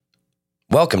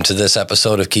Welcome to this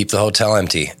episode of Keep the Hotel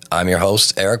Empty. I'm your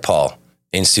host, Eric Paul.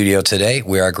 In studio today,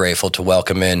 we are grateful to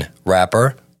welcome in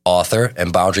rapper, author,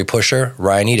 and boundary pusher,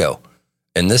 Ryanito.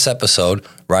 In this episode,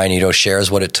 Ryanito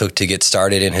shares what it took to get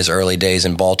started in his early days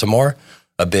in Baltimore,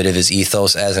 a bit of his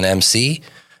ethos as an MC,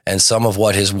 and some of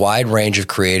what his wide range of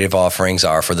creative offerings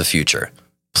are for the future.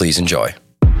 Please enjoy.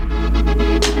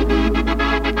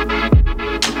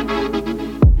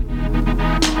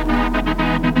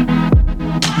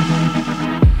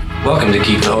 Welcome to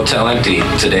Keep the Hotel Empty.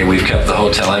 Today we've kept the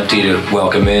hotel empty to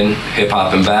welcome in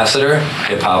hip-hop ambassador,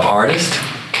 hip-hop artist,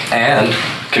 and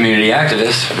community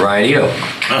activist, Ryanito.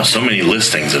 Oh, so many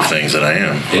listings of things that I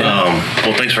am. Yeah.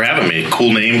 Well, thanks for having me.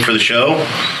 Cool name for the show.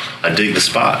 I dig the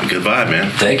spot. Good vibe,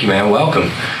 man. Thank you, man. Welcome.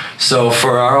 So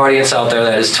for our audience out there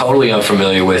that is totally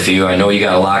unfamiliar with you, I know you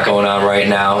got a lot going on right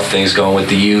now, things going with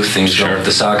the youth, things going with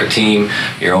the soccer team,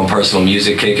 your own personal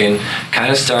music kicking.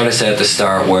 Kind of start us at the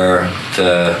start where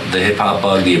the hip-hop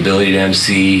bug, the ability to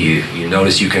MC, you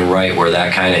notice you can write, where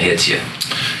that kind of hits you.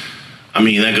 I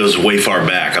mean, that goes way far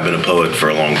back. I've been a poet for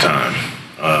a long time,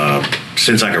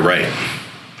 since I could write,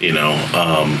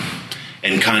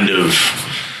 and kind of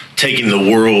taking the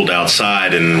world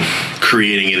outside and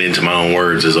creating it into my own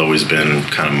words has always been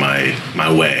kind of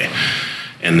my way.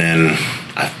 And then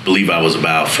I believe I was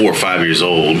about 4 or 5 years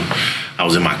old. I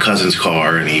was in my cousin's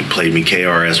car and he played me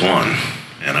KRS-One.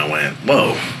 And I went,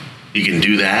 whoa, you can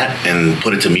do that and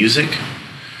put it to music?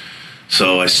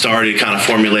 So I started kind of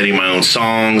formulating my own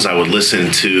songs. I would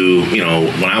listen to,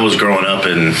 when I was growing up,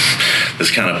 and this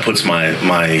kind of puts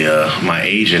my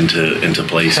age into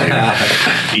place here.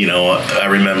 I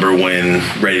remember when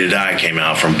Ready to Die came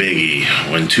out from Biggie.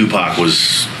 When Tupac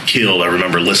was killed, I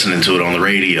remember listening to it on the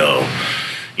radio.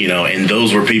 And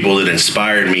those were people that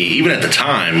inspired me, even at the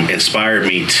time, inspired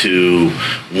me to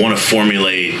want to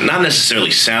formulate, not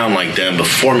necessarily sound like them, but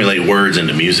formulate words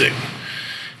into music.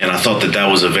 And I thought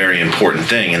that was a very important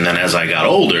thing. And then as I got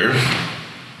older,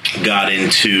 got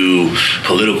into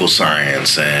political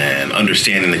science and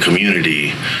understanding the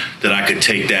community, that I could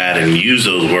take that and use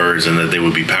those words and that they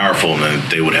would be powerful and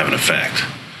that they would have an effect.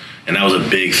 And that was a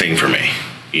big thing for me,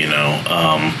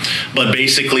 But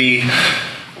basically,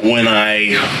 when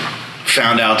I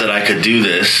found out that I could do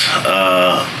this,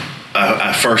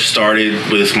 I first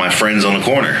started with my friends on the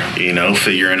corner,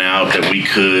 figuring out that we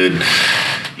could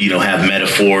have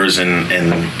metaphors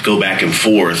and go back and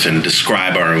forth and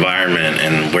describe our environment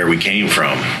and where we came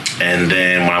from. And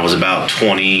then when I was about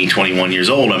 20, 21 years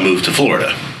old, I moved to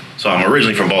Florida. So I'm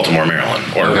originally from Baltimore, Maryland,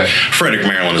 or Frederick,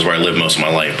 Maryland is where I lived most of my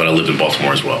life, but I lived in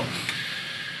Baltimore as well.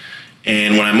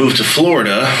 And when I moved to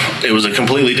Florida, it was a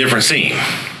completely different scene.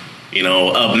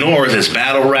 Up north, it's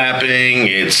battle rapping,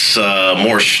 it's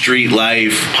more street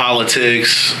life,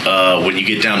 politics. When you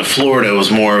get down to Florida, it was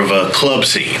more of a club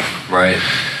scene. Right.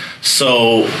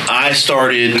 So I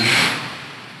started,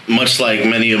 much like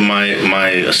many of my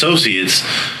associates,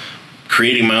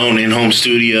 creating my own in-home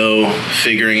studio,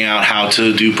 figuring out how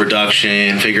to do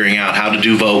production, figuring out how to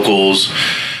do vocals.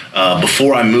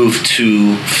 Before I moved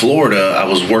to Florida, I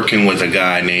was working with a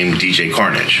guy named DJ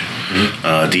Carnage.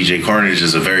 Mm-hmm. DJ Carnage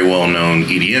is a very well-known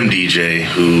EDM DJ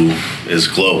who is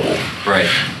global. Right.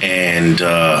 And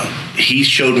he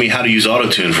showed me how to use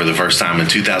autotune for the first time in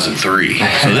 2003.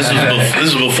 So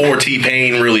this was before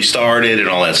T-Pain really started and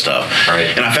all that stuff. Right.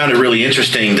 And I found it really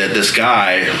interesting that this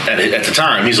guy, at the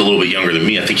time, he's a little bit younger than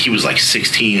me. I think he was like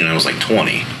 16 and I was like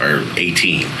 20 or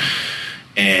 18.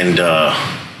 And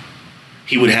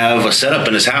he would have a setup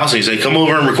in his house, and he'd say, "Come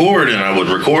over and record," and I would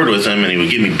record with him, and he would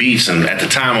give me beats. And at the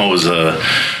time,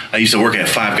 I used to work at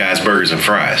Five Guys Burgers and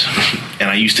Fries, and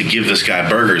I used to give this guy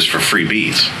burgers for free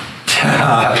beats.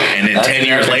 And then 10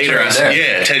 years later,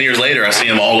 I see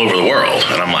him all over the world,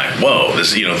 and I'm like, "Whoa,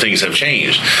 this things have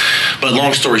changed." But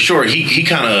long story short, he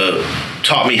kind of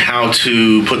taught me how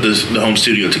to put the home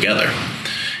studio together,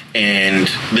 and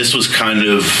this was kind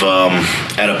of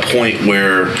at a point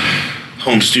where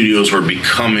home studios were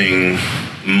becoming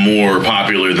more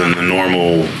popular than the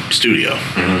normal studio.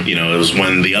 Mm-hmm. It was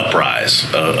when the uprise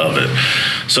of it.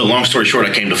 So long story short,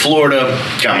 I came to Florida,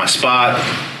 got my spot.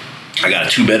 I got a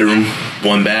 2-bedroom,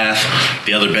 1 bath.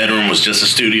 The other bedroom was just a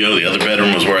studio. The other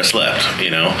bedroom was where I slept,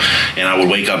 And I would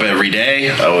wake up every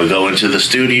day. I would go into the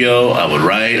studio. I would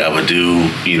write. I would do,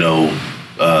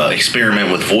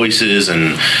 experiment with voices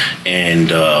and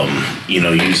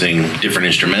using different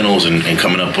instrumentals and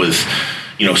coming up with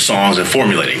songs and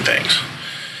formulating things.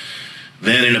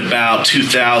 Then in about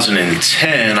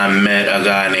 2010, I met a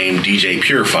guy named DJ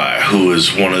Purify, who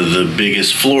was one of the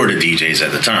biggest Florida DJs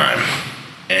at the time.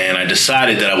 And I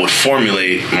decided that I would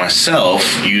formulate myself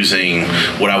using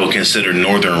what I would consider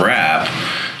northern rap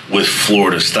with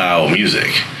Florida style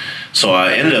music. So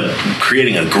I ended up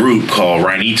creating a group called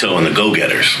Ryanito and the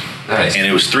Go-Getters. Nice. And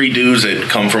it was 3 dudes that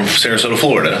come from Sarasota,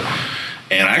 Florida.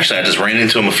 And actually, I just ran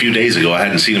into them a few days ago. I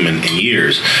hadn't seen them in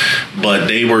years. But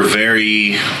they were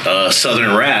very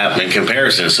Southern rap in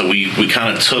comparison. So we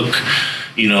kind of took,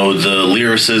 the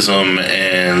lyricism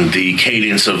and the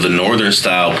cadence of the Northern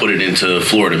style, put it into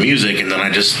Florida music. And then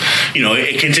I just,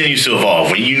 it continues to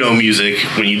evolve. When you know music,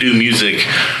 when you do music,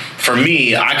 for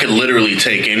me, I could literally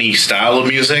take any style of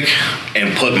music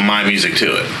and put my music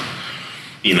to it.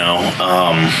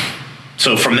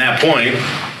 So from that point,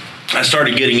 I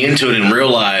started getting into it and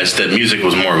realized that music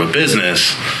was more of a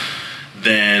business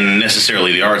than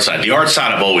necessarily the art side. The art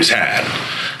side I've always had.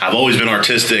 I've always been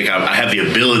artistic. I have the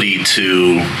ability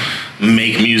to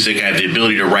make music. I have the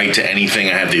ability to write to anything.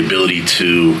 I have the ability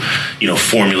to,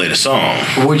 formulate a song.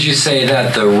 Would you say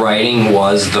that the writing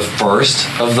was the first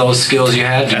of those skills you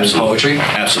had, doing poetry?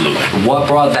 Absolutely. What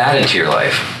brought that into your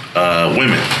life?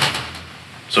 Women.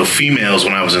 So females,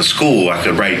 when I was in school, I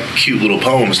could write cute little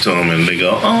poems to them, and they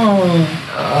go, and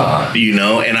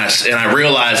I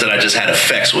realized that I just had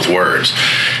effects with words,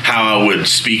 how I would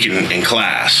speak in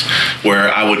class, where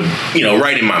I would,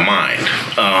 write in my mind.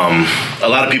 A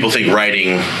lot of people think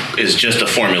writing is just a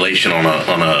formulation on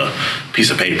a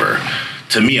piece of paper.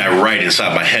 To me, I write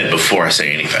inside my head before I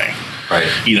say anything. Right.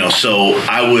 So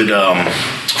I would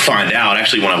find out,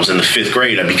 actually, when I was in the 5th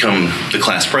grade, I become the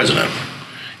class president.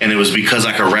 And it was because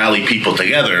I could rally people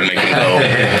together and make them go,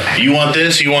 you want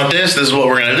this, this is what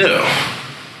we're going to do.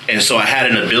 And so I had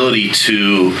an ability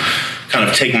to kind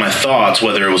of take my thoughts,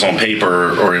 whether it was on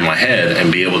paper or in my head,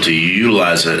 and be able to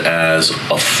utilize it as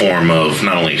a form of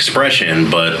not only expression,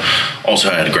 but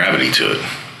also had gravity to it.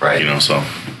 Right. So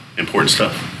important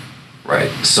stuff.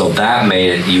 Right. So that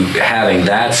made it, having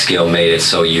that skill made it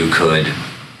so you could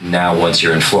now, once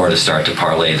you're in Florida, start to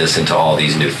parlay this into all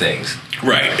these new things.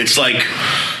 Right. It's like,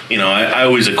 I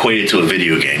always equate it to a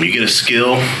video game. You get a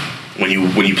skill. When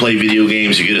you play video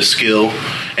games, you get a skill,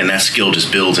 and that skill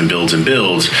just builds and builds and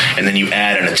builds, and then you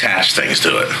add and attach things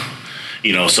to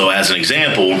it. So as an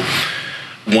example,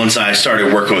 once I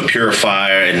started working with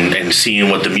Purifier and seeing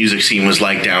what the music scene was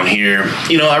like down here,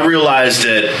 I realized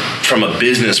that from a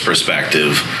business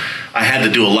perspective, I had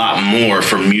to do a lot more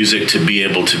for music to be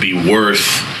able to be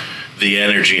worth the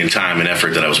energy and time and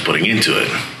effort that I was putting into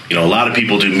it. A lot of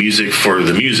people do music for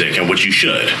the music, and what you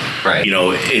should. Right.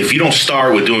 If you don't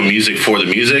start with doing music for the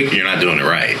music, you're not doing it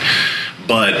right.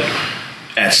 But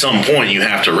at some point, you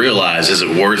have to realize, is it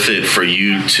worth it for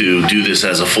you to do this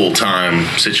as a full-time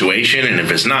situation? And if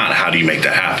it's not, how do you make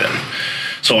that happen?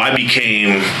 So I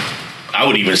became, I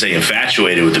would even say,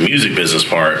 infatuated with the music business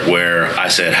part, where I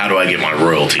said, how do I get my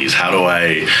royalties? How do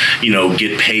I,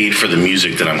 get paid for the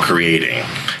music that I'm creating?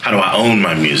 How do I own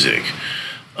my music?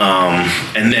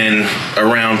 And then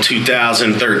around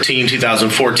 2013,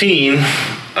 2014,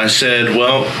 I said,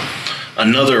 well,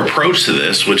 another approach to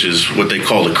this, which is what they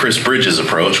call the Chris Bridges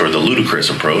approach, or the ludicrous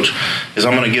approach, is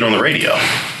I'm going to get on the radio.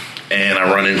 And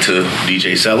I run into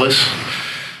DJ Sellis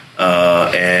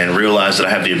and realized that I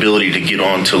have the ability to get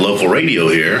on to local radio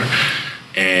here.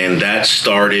 And that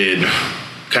started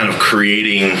kind of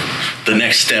creating the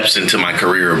next steps into my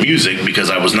career of music,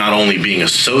 because I was not only being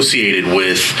associated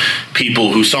with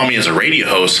people who saw me as a radio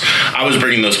host, I was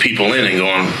bringing those people in and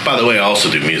going, by the way, I also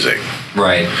do music.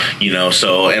 Right.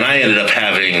 And I ended up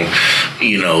having,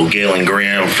 Galen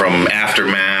Graham from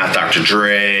Aftermath, Dr.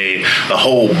 Dre, a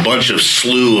whole bunch of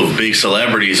slew of big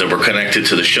celebrities that were connected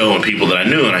to the show and people that I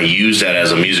knew, and I used that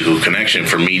as a musical connection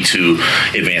for me to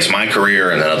advance my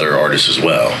career and other artists as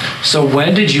well. So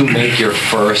when did you make your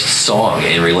first song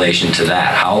in relation to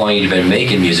that? How long have you been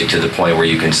making music to the point where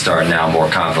you can start now more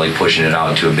confidently pushing it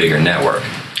out into a bigger network?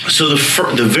 So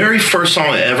the very first song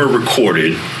I ever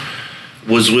recorded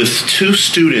was with 2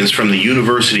 students from the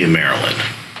University of Maryland.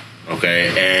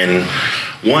 Okay, and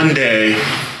one day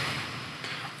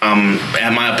I'm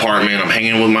at my apartment, I'm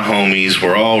hanging with my homies,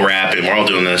 we're all rapping, we're all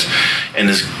doing this, and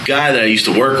this guy that I used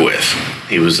to work with,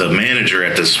 he was a manager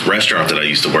at this restaurant that I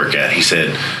used to work at, he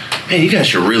said, man, you guys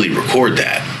should really record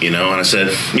that, And I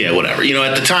said, yeah, whatever.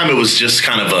 At the time it was just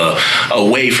kind of a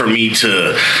way for me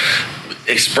to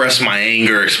express my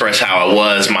anger, express how I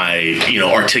was, my,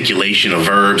 articulation of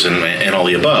verbs and all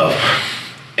the above.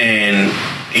 And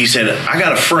he said, I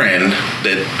got a friend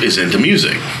that is into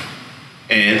music.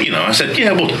 And, I said,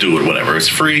 yeah, we'll do it, whatever. It's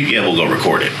free. Yeah, we'll go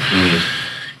record it.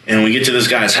 Mm-hmm. And we get to this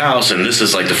guy's house, and this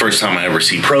is like the first time I ever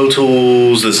see Pro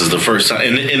Tools. This is the first time,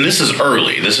 and this is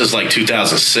early. This is like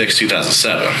 2006,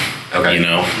 2007. Okay.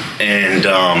 And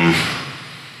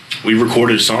We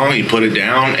recorded a song, he put it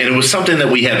down, and it was something that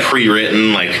we had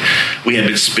pre-written, like we had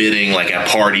been spitting like at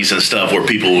parties and stuff where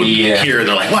people would hear it,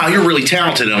 they're like, wow, you're really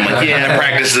talented. And I'm like, yeah, I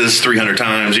practiced this 300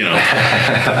 times, you know.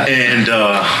 And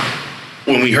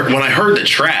when I heard the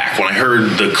track, when I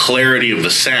heard the clarity of the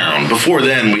sound, before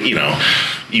then,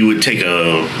 you would take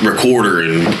a recorder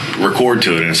and record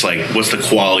to it, and it's like, what's the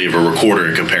quality of a recorder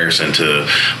in comparison to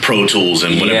Pro Tools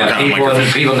and whatever kind of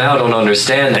microphone? People now don't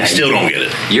understand that. They still don't get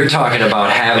it. You're talking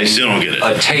about having they still don't get it.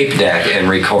 A tape deck and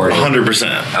recording.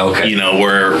 100%. Okay.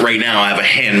 Where right now I have a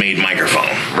handmade microphone.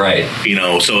 Right.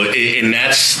 And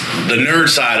that's the nerd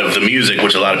side of the music,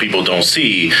 which a lot of people don't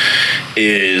see,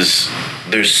 is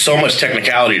there's so much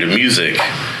technicality to music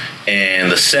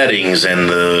and the settings and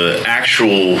the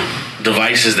actual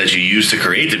devices that you use to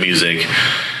create the music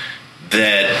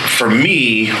that, for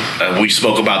me, we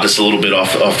spoke about this a little bit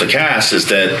off the cast, is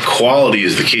that quality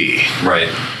is the key. Right.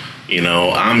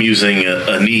 I'm using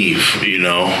a Neve, the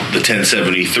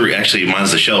 1073. Actually,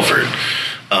 mine's the Shelford.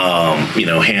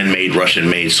 Handmade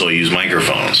Russian-made Soyuz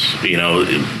microphones.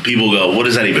 People go, what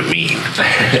does that even mean?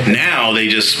 Now they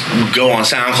just go on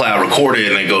SoundCloud, record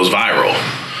it, and it goes viral.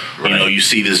 Right. You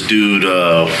see this dude,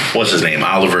 what's his name?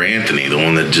 Oliver Anthony, the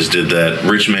one that just did that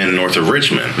Richmond, north of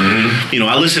Richmond. Mm-hmm.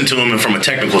 I listen to him, and from a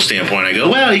technical standpoint, I go,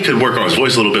 well, he could work on his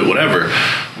voice a little bit, whatever.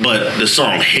 But the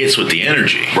song hits with the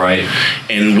energy. Right.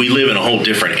 And we live in a whole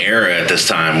different era at this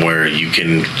time where you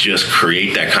can just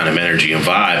create that kind of energy and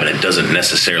vibe, and it doesn't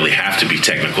necessarily have to be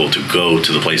technical to go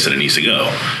to the place that it needs to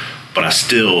go. But I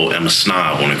still am a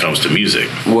snob when it comes to music.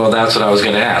 Well, that's what I was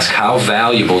going to ask. How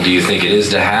valuable do you think it is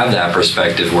to have that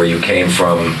perspective where you came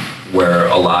from, where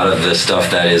a lot of the stuff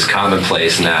that is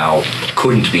commonplace now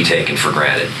couldn't be taken for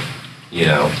granted?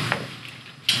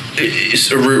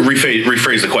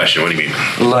 Rephrase the question. What do you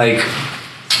mean? Like,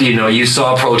 you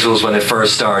saw Pro Tools when it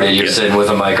first started. You're sitting with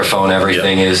a microphone.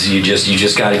 Everything is you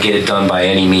just got to get it done by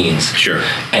any means. Sure.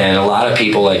 And a lot of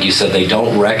people, like you said, they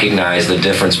don't recognize the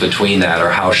difference between that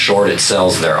or how short it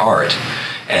sells their art.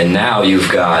 And now you've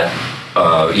got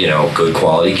good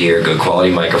quality gear, good quality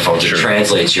microphones. Sure. It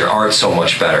translates your art so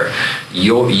much better.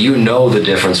 You know the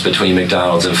difference between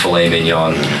McDonald's and filet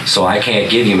mignon, so I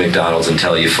can't give you McDonald's and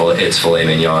tell you it's filet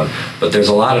mignon. But there's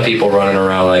a lot of people running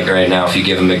around like right now, if you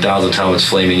give them McDonald's and tell them it's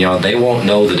filet mignon, they won't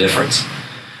know the difference.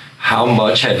 How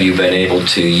much have you been able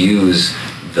to use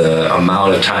the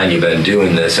amount of time you've been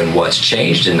doing this and what's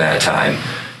changed in that time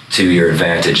to your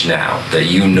advantage now, that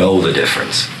you know the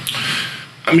difference?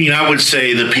 I mean, I would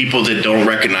say the people that don't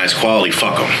recognize quality,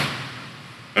 fuck them.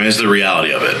 I mean, it's the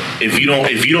reality of it. If you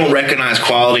don't recognize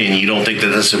quality and you don't think that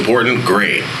that's important,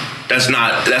 great. That's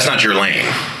not your lane.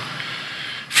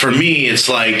 For me, it's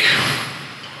like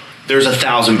there's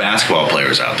 1,000 basketball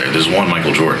players out there. There's one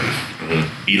Michael Jordan.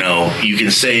 Mm-hmm. You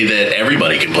can say that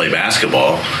everybody can play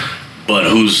basketball, but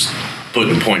who's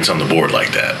putting points on the board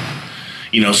like that?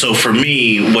 So for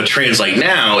me, what translates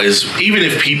now is, even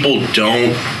if people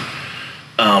don't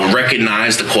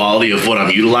recognize the quality of what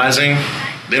I'm utilizing,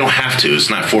 they don't have to. It's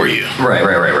not for you. Right.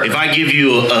 If I give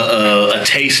you a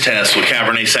taste test with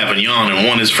Cabernet Sauvignon, and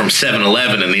one is from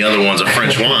 7-Eleven and the other one's a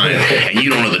French wine, and you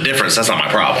don't know the difference, that's not my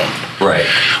problem. Right.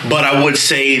 But I would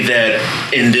say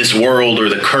that in this world, or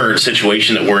the current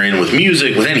situation that we're in with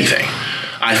music, with anything,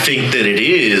 I think that it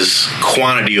is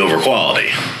quantity over quality.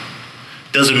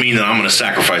 Doesn't mean that I'm going to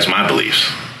sacrifice my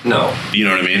beliefs. No. You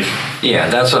know what I mean? Yeah,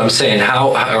 that's what I'm saying.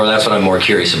 Or that's what I'm more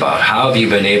curious about. How have you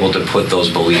been able to put those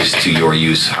beliefs to your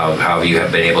use? How have you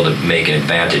been able to make an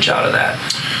advantage out of that?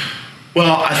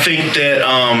 Well, I think that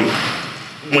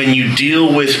when you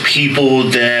deal with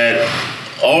people that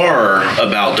are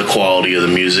about the quality of the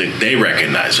music, they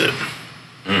recognize it.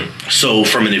 So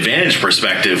from an advantage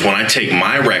perspective, when I take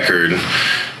my record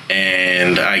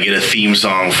and I get a theme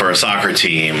song for a soccer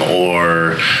team,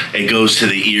 or it goes to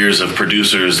the ears of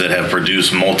producers that have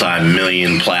produced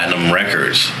multi-million platinum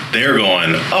records, they're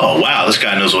going, oh, wow, this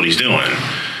guy knows what he's doing.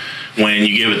 When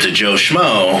you give it to Joe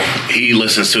Schmo, he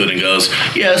listens to it and goes,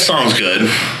 yeah, this song's good.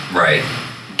 Right.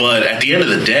 But at the end of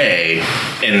the day,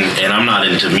 and I'm not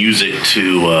into music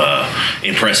to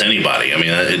impress anybody. I mean,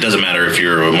 it doesn't matter if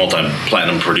you're a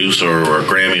multi-platinum producer or a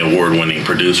Grammy award-winning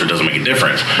producer. It doesn't make a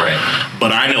difference. Right.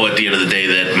 But I know at the end of the day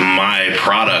that my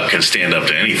product can stand up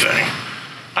to anything.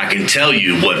 I can tell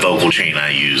you what vocal chain I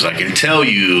use. I can tell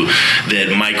you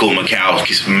that Michael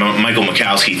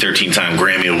Makowski, 13-time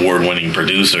Grammy award-winning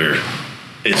producer,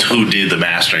 it's who did the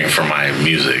mastering for my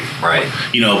music. Right.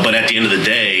 But at the end of the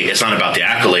day, it's not about the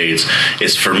accolades.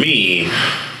 It's for me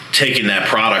taking that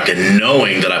product and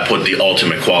knowing that I put the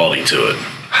ultimate quality to it.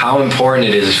 How important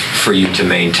it is for you to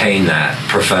maintain that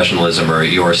professionalism or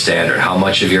your standard? How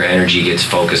much of your energy gets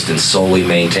focused in solely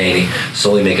making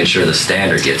sure the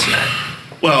standard gets met?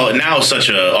 Well, now it's such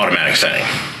an automatic thing.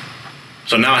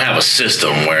 So now I have a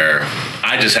system where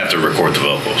I just have to record the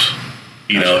vocals.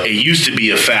 You know, it used to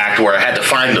be a fact where I had to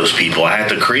find those people. I had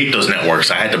to create those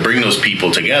networks. I had to bring those people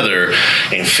together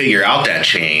and figure out that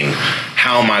chain.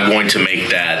 How am I going to make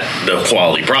that the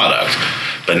quality product?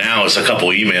 But now it's a couple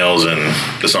emails and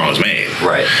the song is made.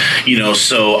 Right. You know,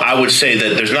 so I would say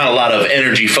that there's not a lot of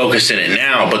energy focused in it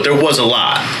now, but there was a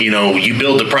lot. You know, you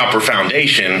build the proper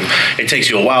foundation, it takes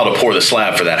you a while to pour the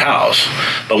slab for that house.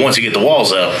 But once you get the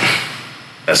walls up,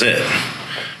 that's it.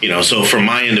 You know, so from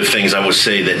my end of things, I would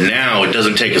say that now it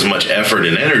doesn't take as much effort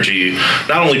and energy,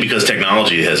 not only because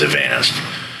technology has advanced,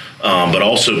 but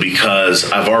also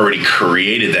because I've already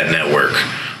created that network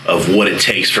of what it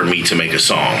takes for me to make a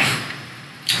song.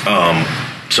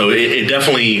 So it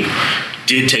definitely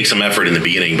did take some effort in the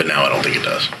beginning, but now I don't think it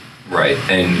does. Right,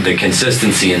 and the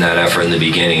consistency in that effort in the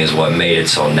beginning is what made it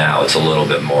so now it's a little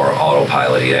bit more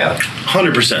autopilot, yeah?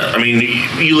 100%. I mean,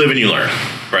 you live and you learn.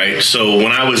 Right. So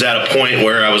when I was at a point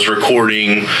where I was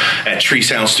recording at Tree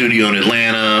Sound Studio in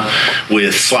Atlanta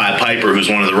with Sly Piper, who's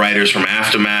one of the writers from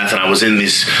Aftermath, and I was in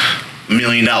this $1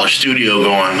 million studio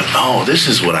going, oh, this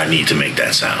is what I need to make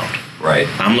that sound. Right.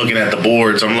 I'm looking at the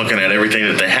boards, I'm looking at everything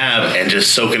that they have and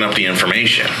just soaking up the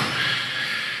information.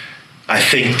 I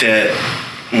think that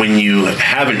when you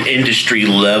have an industry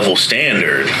level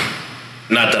standard,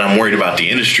 not that I'm worried about the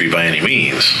industry by any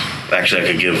means. Actually, I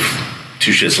could give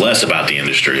two shits less about the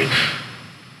industry.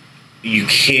 You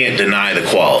can't deny the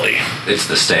quality. It's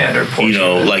the standard portion. You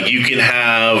know, like you can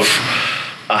have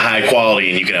a high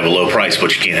quality and you can have a low price,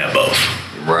 but you can't have both.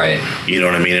 Right. You know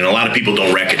what I mean? And a lot of people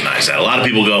don't recognize that. A lot of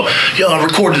people go, yo, I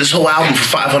recorded this whole album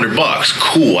for $500.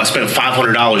 Cool. I spent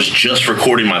 $500 just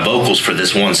recording my vocals for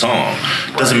this one song.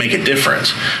 Right. Doesn't make a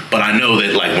difference. But I know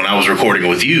that, like, when I was recording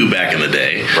with you back in the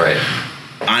day, right,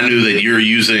 I knew that you're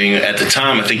using, at the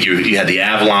time, I think you had the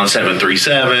Avalon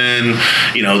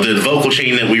 737, you know, the vocal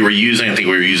chain that we were using, I think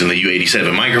we were using the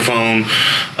U87 microphone.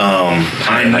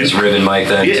 Nice ribbon mic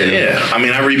then, too. Yeah. I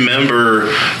mean, I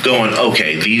remember going,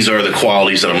 okay, these are the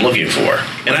qualities that I'm looking for.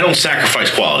 And I don't sacrifice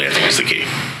quality, I think is the key.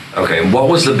 Okay, what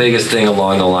was the biggest thing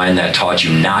along the line that taught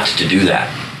you not to do that?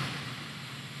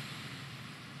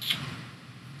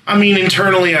 I mean,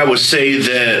 internally, I would say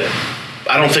that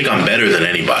I don't think I'm better than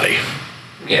anybody.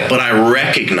 Yeah. But I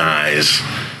recognize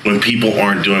when people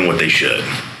aren't doing what they should.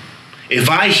 If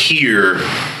I hear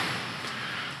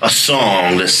a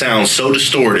song that sounds so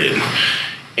distorted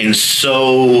and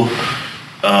so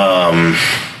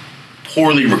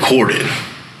poorly recorded,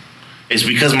 it's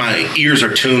because my ears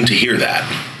are tuned to hear that.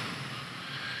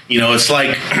 You know, it's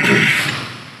like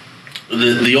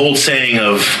the old saying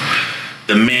of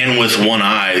the man with one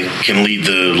eye can lead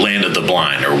the land of the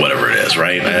blind, or whatever it is,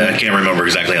 right? I can't remember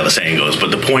exactly how the saying goes,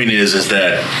 but the point is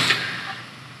that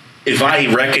if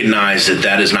I recognize that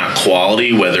that is not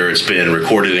quality, whether it's been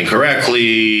recorded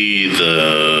incorrectly,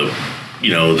 the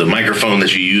microphone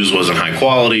that you used wasn't high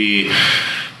quality,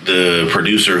 the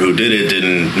producer who did it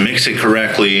didn't mix it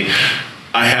correctly,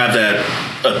 I have that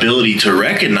ability to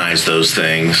recognize those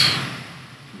things.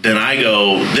 Then I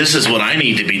go, this is what I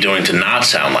need to be doing to not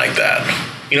sound like that.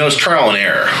 You know, it's trial and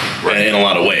error, right, in a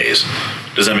lot of ways.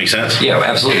 Does that make sense? Yeah,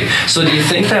 absolutely. So do you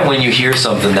think that when you hear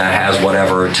something that has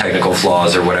whatever technical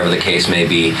flaws or whatever the case may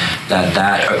be, that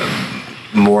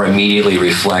more immediately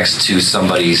reflects to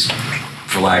somebody's,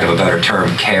 for lack of a better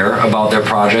term, care about their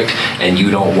project, and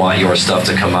you don't want your stuff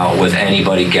to come out with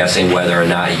anybody guessing whether or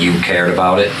not you cared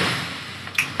about it?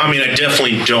 I mean, I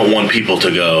definitely don't want people to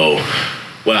go,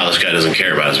 wow, this guy doesn't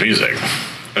care about his music.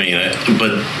 I mean,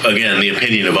 but again, the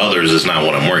opinion of others is not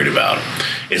what I'm worried about.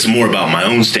 It's more about my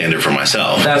own standard for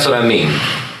myself. That's what I mean.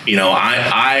 You know,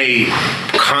 I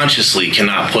consciously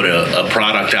cannot put a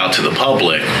product out to the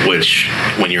public, which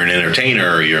when you're an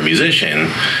entertainer or you're a musician,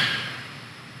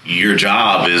 your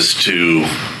job is to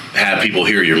have people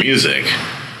hear your music.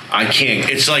 I can't,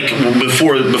 it's like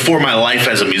before my life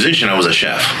as a musician, I was a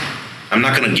chef. I'm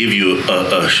not going to give you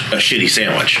a shitty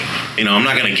sandwich. You know, I'm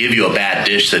not going to give you a bad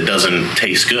dish that doesn't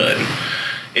taste good.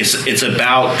 It's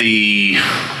about the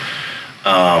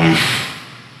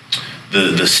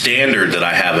standard that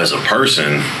I have as a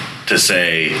person to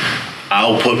say,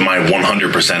 I'll put my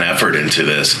 100% effort into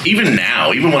this. Even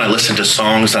now, even when I listen to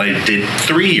songs that I did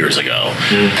 3 years ago,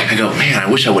 I go, man, I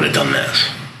wish I would have done this.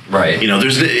 Right. You know,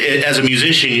 as a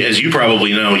musician, as you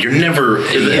probably know, there's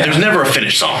never a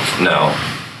finished song. No.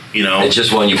 You know, it's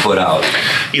just one you put out.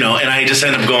 You know, and I just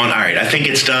end up going, all right, I think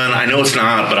it's done. I know it's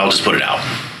not, but I'll just put it out.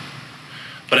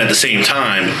 But at the same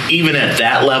time, even at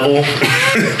that level,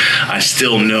 I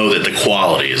still know that the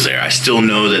quality is there. I still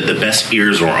know that the best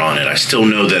ears were on it. I still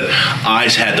know that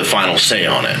I's had the final say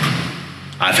on it.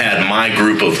 I've had my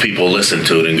group of people listen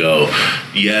to it and go,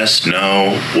 yes,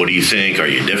 no, what do you think? Are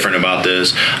you different about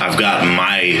this? I've got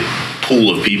my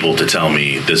pool of people to tell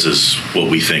me this is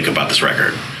what we think about this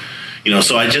record.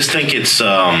 So I just think it's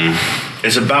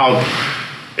about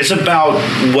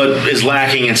what is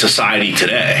lacking in society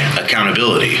today,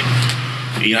 accountability.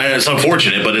 It's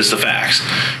unfortunate, but it's the facts.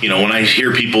 When I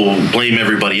hear people blame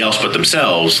everybody else but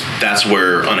themselves, that's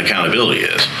where unaccountability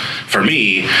is. For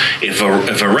me, if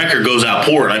a record goes out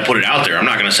poor and I put it out there, I'm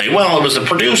not going to say, well, it was the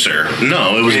producer.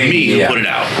 No, it was me who put it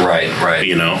out. Right.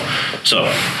 So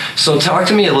talk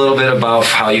to me a little bit about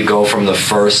how you go from the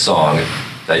first song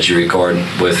that you record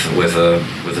with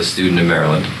a student in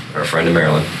Maryland, or a friend in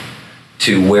Maryland,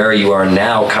 to where you are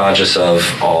now conscious of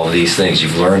all of these things.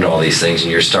 You've learned all these things and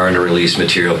you're starting to release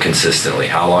material consistently.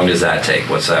 How long does that take?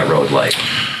 What's that road like?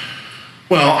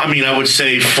 Well, I would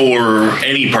say for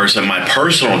any person, my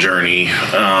personal journey,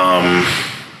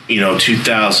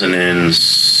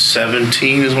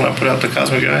 2017 is when I put out the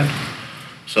Cosmic Guide.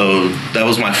 So that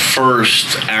was my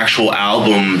first actual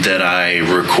album that I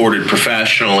recorded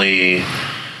professionally,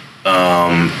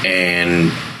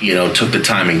 and took the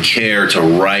time and care to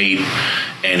write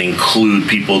and include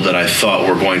people that I thought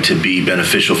were going to be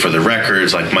beneficial for the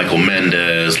records, like Michael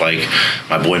Mendez, like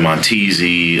my boy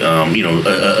Montesi,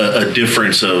 a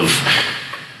difference of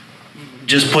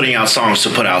just putting out songs to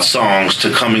put out songs to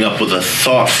coming up with a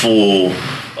thoughtful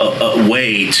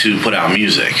way to put out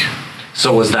music.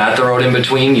 So was that the road in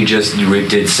between? You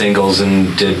did singles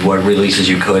and did what releases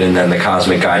you could, and then the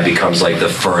Cosmic Guide becomes like the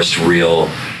first real...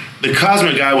 The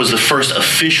Cosmic Guide was the first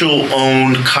official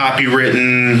owned,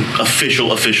 copywritten, official.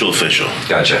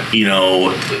 Gotcha.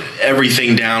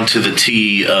 Everything down to the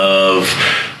T of,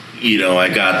 I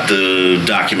got the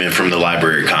document from the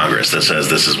Library of Congress that says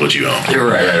this is what you own.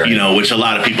 Right. Which a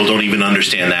lot of people don't even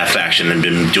understand that faction and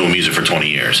been doing music for 20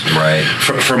 years. Right.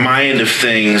 For my end of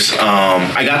things,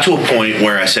 I got to a point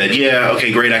where I said, yeah,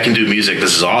 okay, great, I can do music.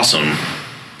 This is awesome.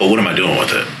 But what am I doing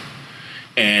with it?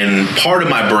 And part of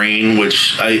my brain,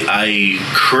 which I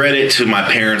credit to my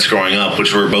parents growing up,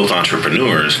 which were both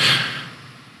entrepreneurs,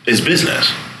 is business.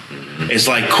 Mm-hmm. It's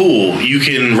like, cool, you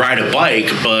can ride a bike,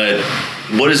 but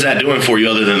what is that doing for you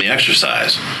other than the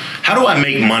exercise? How do I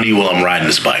make money while I'm riding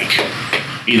this bike?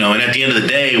 And at the end of the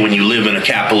day, when you live in a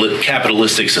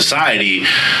capitalistic society,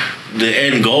 the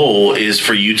end goal is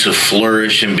for you to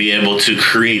flourish and be able to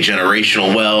create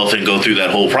generational wealth and go through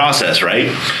that whole process,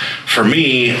 right? For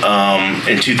me,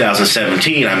 in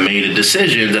 2017, I made a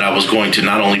decision that I was going to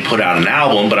not only put out an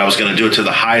album, but I was going to do it to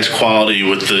the highest quality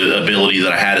with the ability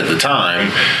that I had at the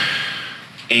time,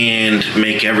 and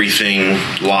make everything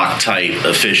locked tight,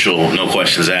 official, no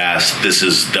questions asked. This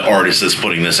is the artist that's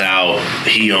putting this out.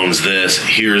 He owns this.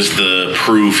 Here's the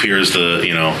proof. Here's the,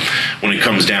 when it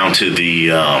comes down to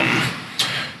the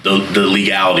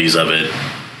legalities of it,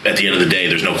 at the end of the day,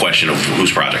 there's no question of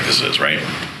whose project this is, right?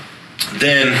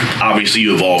 Then, obviously,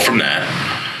 you evolve from that.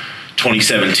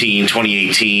 2017,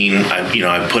 2018,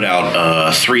 I put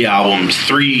out 3 albums,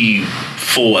 3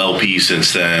 full LPs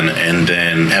since then, and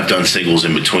then have done singles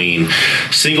in between.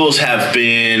 Singles have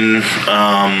been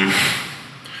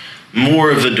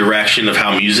more of the direction of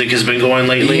how music has been going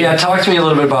lately. Yeah, talk to me a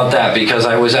little bit about that, because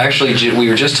I was actually, we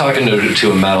were just talking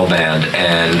to a metal band,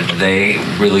 and they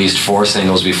released 4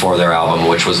 singles before their album,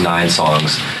 which was 9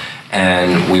 songs.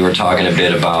 And we were talking a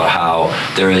bit about how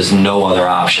there is no other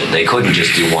option. They couldn't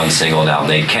just do one single album.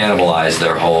 They'd cannibalize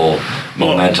their whole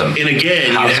momentum. And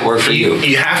again, how does it work for you?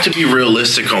 You have to be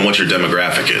realistic on what your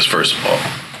demographic is, first of all.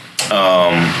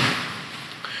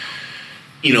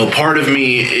 Part of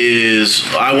me is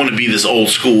I want to be this old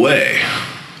school way.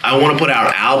 I want to put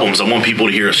out albums. I want people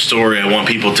to hear a story. I want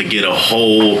people to get a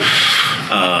whole.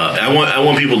 I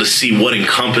want people to see what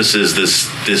encompasses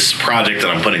this project that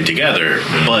I'm putting together.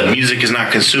 Mm-hmm. But music is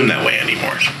not consumed that way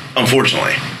anymore,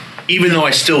 unfortunately. Even though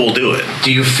I still will do it.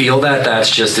 Do you feel that that's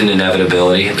just an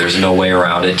inevitability? There's no way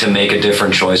around it. To make a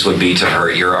different choice would be to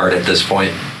hurt your art at this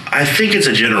point. I think it's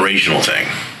a generational thing.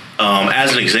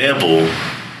 As an example,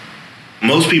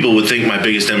 most people would think my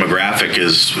biggest demographic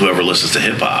is whoever listens to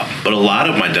hip hop, but a lot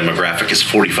of my demographic is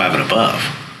 45 and above.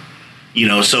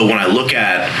 So when I look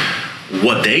at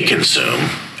what they consume,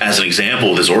 as an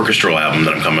example, this orchestral album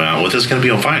that I'm coming out with is going to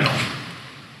be on vinyl.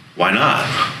 Why not?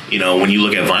 When you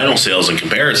look at vinyl sales in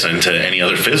comparison to any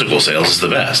other physical sales, it's the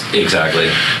best. Exactly.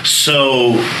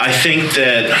 So I think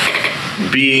that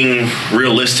being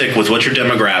realistic with what your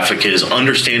demographic is,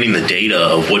 understanding the data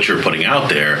of what you're putting out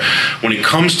there. When it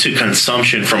comes to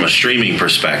consumption from a streaming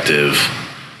perspective,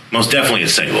 most definitely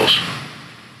it's singles.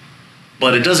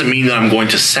 But it doesn't mean that I'm going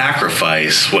to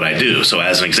sacrifice what I do. So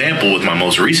as an example, with my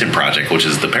most recent project, which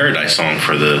is the Paradise song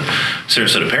for the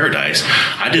Sarasota Paradise,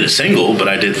 I did a single, but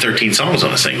I did 13 songs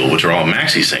on a single, which are all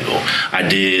maxi single. I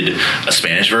did a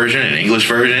Spanish version, an English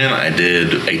version, I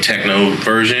did a techno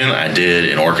version, I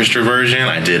did an orchestra version,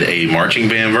 I did a marching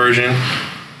band version.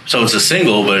 So it's a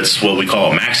single, but it's what we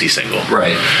call a maxi single.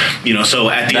 Right. So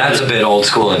at the That's a bit old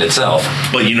school in itself.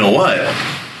 But you know what?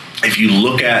 If you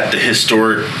look at the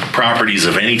historic properties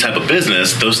of any type of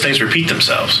business, those things repeat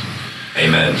themselves.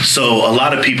 Amen. So a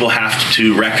lot of people have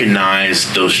to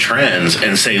recognize those trends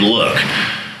and say, look,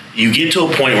 you get to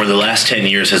a point where the last 10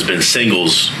 years has been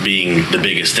singles being the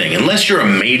biggest thing. Unless you're a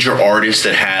major artist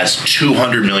that has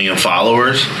 200 million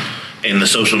followers in the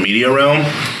social media realm,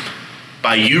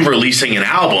 by you releasing an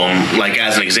album, like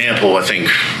as an example, I think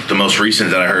the most recent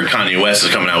that I heard, Kanye West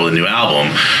is coming out with a new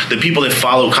album. The people that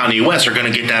follow Kanye West are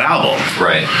going to get that album.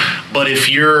 Right. But if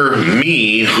you're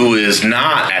me, who is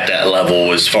not at that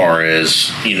level as far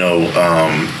as,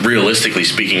 realistically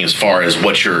speaking, as far as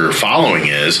what your following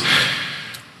is,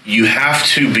 you have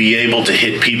to be able to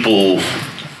hit people.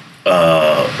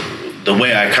 The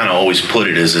way I kind of always put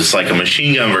it is it's like a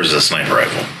machine gun versus a sniper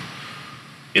rifle.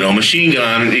 Machine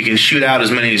gun, you can shoot out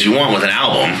as many as you want with an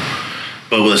album,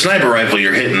 but with a sniper rifle,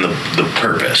 you're hitting the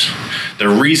purpose. The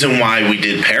reason why we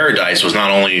did Paradise was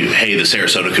not only, hey, the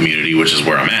Sarasota community, which is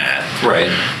where I'm at.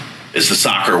 Right. It's the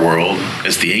soccer world,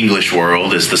 it's the English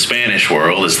world, it's the Spanish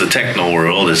world, it's the techno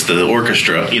world, it's the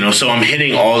orchestra. So I'm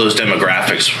hitting all those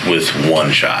demographics with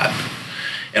one shot.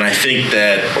 And I think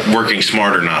that working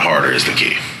smarter, not harder, is the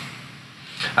key.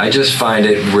 I just find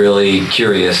it really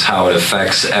curious how it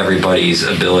affects everybody's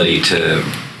ability to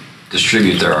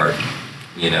distribute their art,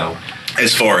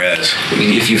 As far as?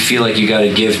 If you feel like you got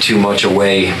to give too much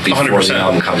away before 100%. the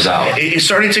album comes out. It's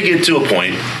starting to get to a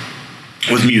point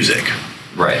with music.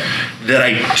 Right. That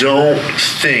I don't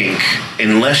think,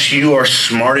 unless you are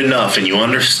smart enough and you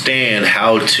understand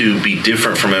how to be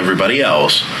different from everybody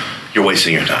else, you're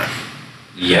wasting your time.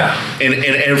 Yeah.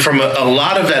 And from a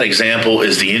lot of that example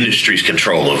is the industry's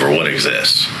control over what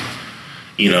exists.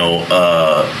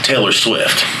 Taylor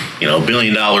Swift, $1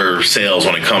 billion sales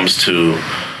when it comes to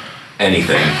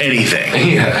anything.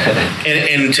 Yeah.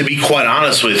 And to be quite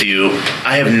honest with you,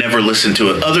 I have never listened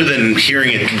to it other than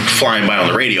hearing it flying by on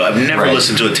the radio. I've never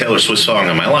listened to a Taylor Swift song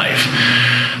in my life.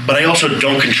 But I also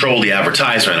don't control the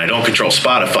advertisement. I don't control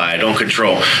Spotify. I don't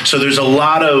control. So there's a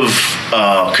lot of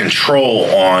control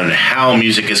on how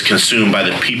music is consumed by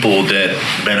the people that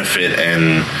benefit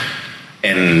and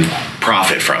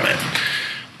profit from it.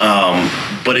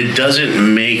 But it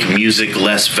doesn't make music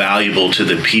less valuable to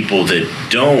the people that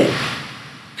don't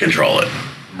control it.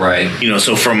 Right.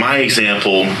 So for my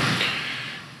example,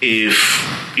 if,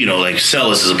 like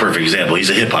Celis is a perfect example.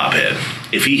 He's a hip hop head.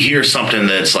 If he hears something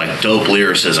that's like dope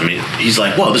lyricism, he's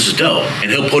like, whoa, this is dope.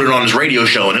 And he'll put it on his radio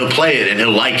show and he'll play it and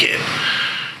he'll like it.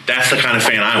 That's the kind of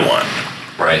fan I want.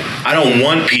 Right. I don't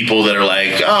want people that are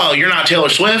like, oh, you're not Taylor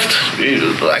Swift?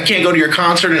 I can't go to your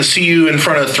concert and see you in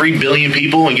front of 3 billion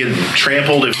people and get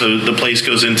trampled if the place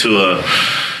goes into a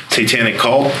satanic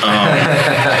cult. For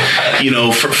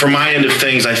my end of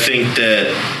things, I think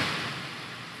that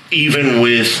even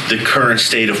with the current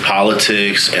state of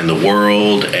politics and the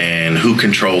world and who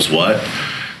controls what,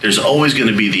 there's always going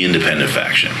to be the independent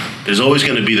faction. There's always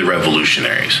going to be the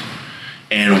revolutionaries.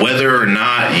 And whether or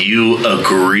not you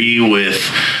agree with,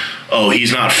 oh,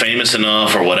 he's not famous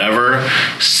enough or whatever,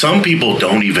 some people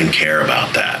don't even care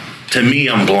about that. To me,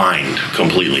 I'm blind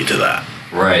completely to that.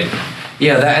 Right.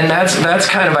 Yeah, that's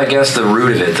kind of, I guess, the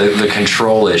root of it. The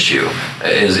control issue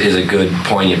is a good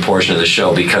poignant portion of the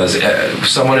show, because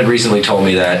someone had recently told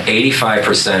me that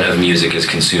 85% of music is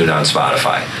consumed on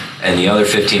Spotify, and the other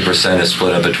 15% is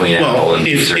split up between Apple and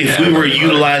Deezer. If we were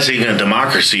utilizing a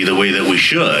democracy the way that we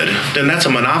should, then that's a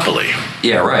monopoly.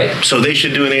 Yeah, right. So they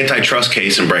should do an antitrust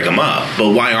case and break them up.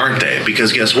 But why aren't they?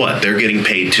 Because guess what? They're getting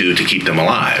paid to keep them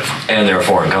alive. And they're a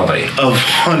foreign company.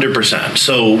 100%.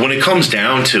 So when it comes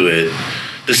down to it,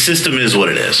 the system is what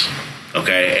it is.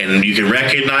 Okay, and you can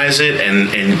recognize it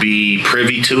and be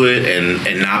privy to it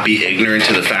and not be ignorant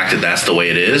to the fact that that's the way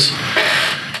it is.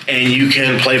 And you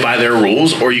can play by their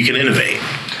rules, or you can innovate.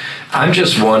 I'm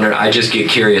just wondering, I just get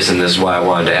curious, and this is why I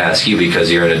wanted to ask you, because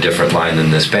you're in a different line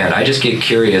than this band. I just get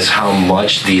curious how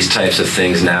much these types of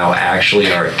things now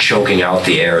actually are choking out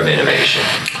the air of innovation.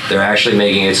 They're actually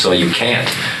making it so you can't.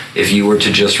 if you were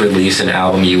to just release an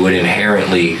album, you would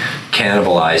inherently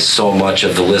cannibalize so much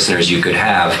of the listeners you could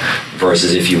have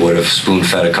versus if you would have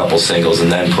spoon-fed a couple singles and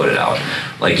then put it out.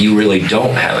 Like, you really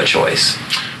don't have a choice.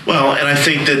 Well, and I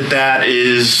think that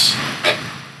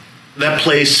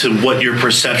plays to what your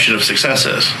perception of success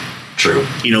is. True.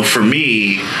 You know, for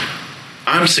me,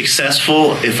 I'm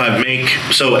successful if I make,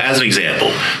 so as an example,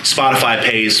 Spotify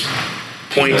pays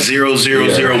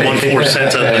 0.00014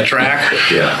 cents a track.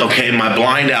 Yeah. Okay, my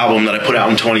Blind album that I put out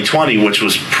in 2020, which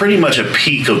was pretty much a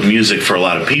peak of music for a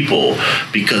lot of people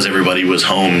because everybody was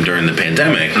home during the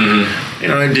pandemic. You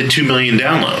know, I did 2 million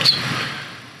downloads.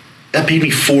 That paid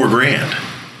me $4,000.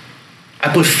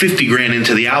 I put $50,000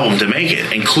 into the album to make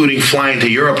it, including flying to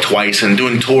Europe twice and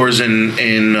doing tours in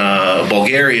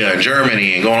Bulgaria and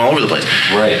Germany and going all over the place.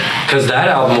 Right, because that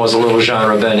album was a little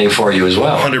genre bending for you as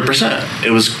well. 100%.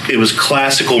 It was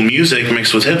classical music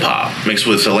mixed with hip hop, mixed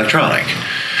with electronic.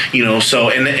 You know,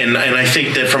 so and I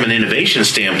think that from an innovation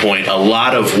standpoint, a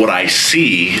lot of what I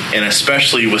see, and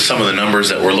especially with some of the numbers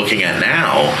that we're looking at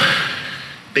now,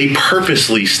 they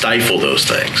purposely stifle those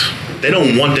things. They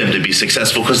don't want them to be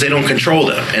successful because they don't control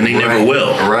them, and they never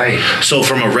will. Right. So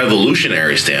from a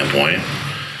revolutionary standpoint,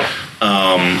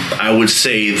 I would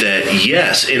say that,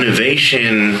 yes,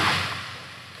 innovation,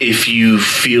 if you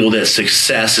feel that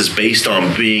success is based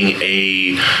on being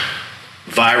a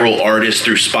viral artist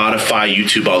through Spotify,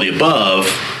 YouTube, all the above,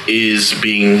 is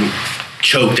being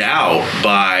choked out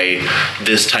by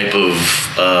this type of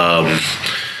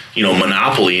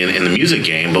monopoly in the music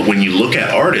game. But when you look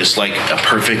at artists, like a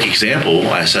perfect example,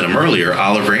 I said him earlier,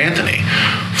 Oliver Anthony,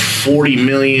 40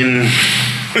 million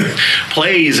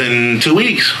plays in 2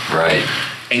 weeks. Right.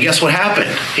 And guess what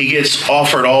happened? He gets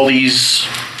offered all these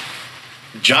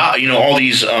all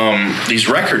these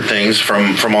record things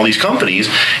from all these companies,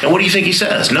 and what do you think he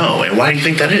says? No. And why do you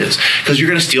think that is? Because you're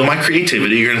going to steal my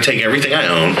creativity. You're going to take everything I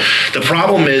own. The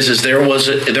problem is there was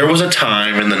a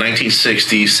time in the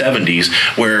 1960s, 70s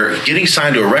where getting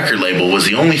signed to a record label was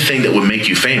the only thing that would make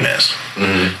you famous.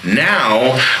 Mm-hmm.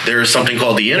 Now there is something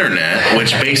called the internet,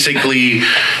 which basically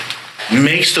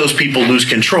makes those people lose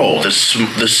control. The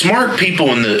smart people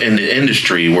in the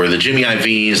industry were the Jimmy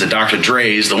Iovine's, the Dr.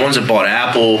 Dre's, the ones that bought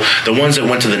Apple, the ones that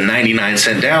went to the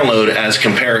 99-cent download as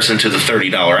comparison to the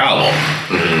 $30 album.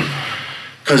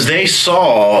 Because they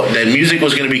saw that music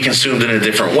was going to be consumed in a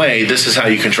different way. This is how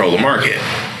you control the market.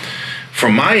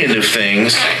 From my end of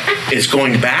things, it's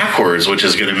going backwards, which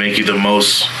is going to make you the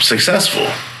most successful.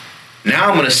 Now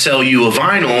I'm going to sell you a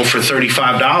vinyl for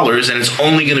 $35, and it's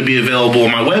only going to be available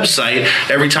on my website.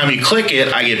 Every time you click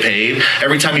it, I get paid.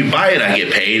 Every time you buy it, I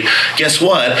get paid. Guess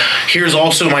what? Here's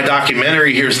also my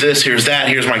documentary. Here's this, here's that,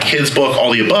 here's my kid's book,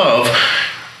 all the above.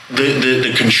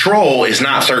 The control is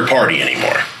not third party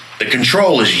anymore. The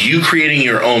control is you creating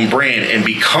your own brand and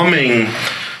becoming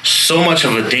so much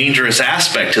of a dangerous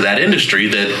aspect to that industry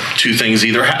that three things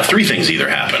either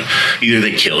happen. Either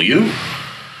they kill you,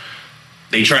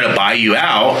 they try to buy you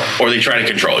out, or they try to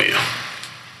control you.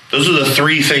 Those are the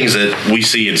three things that we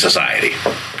see in society,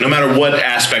 no matter what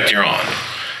aspect you're on.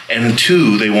 And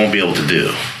two, they won't be able to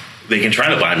do. They can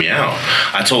try to buy me out.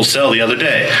 I told Sel the other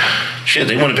day, shit,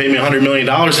 they want to pay me $100 million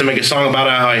to make a song about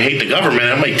how I hate the government.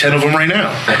 I'll make 10 of them right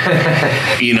now.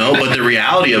 But the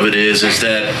reality of it is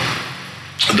that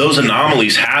those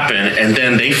anomalies happen, and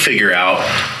then they figure out,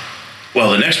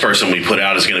 well, the next person we put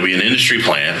out is going to be an industry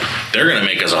plant. They're going to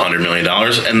make us $100 million.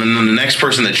 And then the next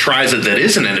person that tries it that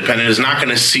isn't independent is not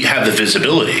going to have the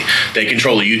visibility. They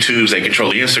control the YouTubes, they control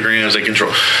the Instagrams,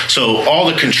 So all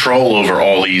the control over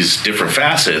all these different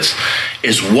facets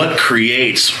is what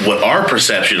creates what our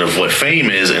perception of what fame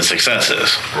is and success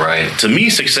is. Right. To me,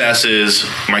 success is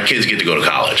my kids get to go to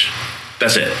college.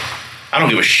 That's it. I don't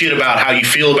give a shit about how you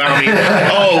feel about me.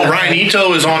 Oh,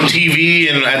 Ryanito is on TV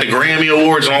and at the Grammy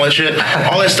Awards and all that shit.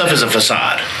 All that stuff is a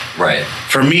facade. Right.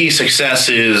 For me, success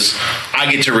is I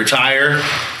get to retire,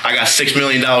 I got $6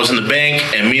 million in the bank,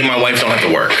 and me and my wife don't have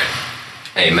to work.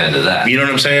 Amen to that. You know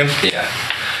what I'm saying? Yeah.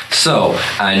 So,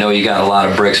 I know you got a lot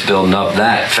of bricks building up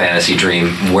that fantasy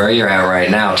dream. Where you're at right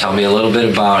now, tell me a little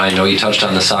bit about, I know you touched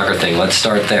on the soccer thing. Let's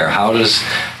start there. How does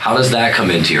that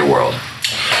come into your world?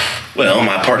 Well,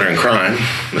 my partner in crime,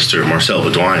 Mr. Marcel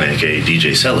Bedouin, a.k.a.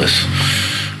 DJ Celis,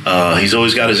 he's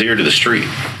always got his ear to the street.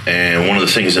 And one of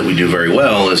the things that we do very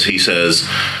well is he says,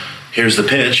 here's the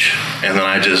pitch, and then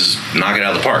I just knock it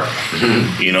out of the park.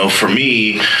 Mm-hmm. For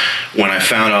me, when I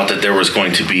found out that there was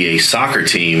going to be a soccer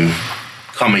team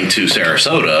coming to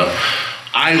Sarasota,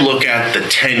 I look at the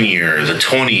 10-year, the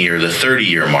 20-year, the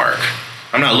 30-year mark.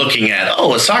 I'm not looking at,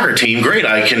 a soccer team, great,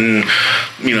 I can,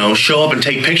 show up and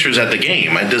take pictures at the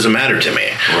game. It doesn't matter to me.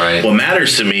 Right. What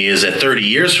matters to me is that 30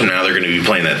 years from now, they're going to be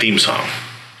playing that theme song.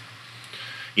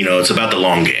 It's about the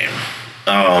long game.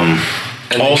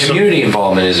 And also, the community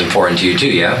involvement is important to you too,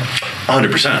 yeah?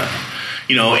 100%.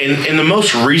 In the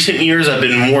most recent years, I've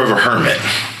been more of a hermit.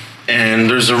 And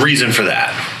there's a reason for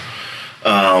that.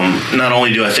 Not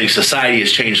only do I think society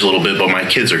has changed a little bit, but my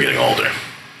kids are getting older.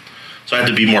 So I have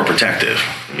to be more protective.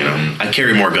 I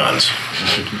carry more guns.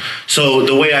 So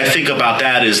the way I think about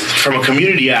that is from a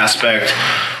community aspect,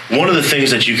 one of the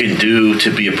things that you can do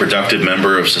to be a productive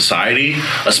member of society,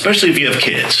 especially if you have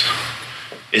kids,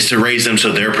 is to raise them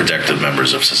so they're productive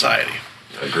members of society.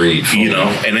 Agreed.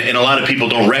 And a lot of people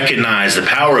don't recognize the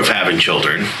power of having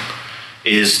children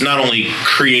is not only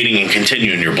creating and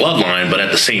continuing your bloodline, but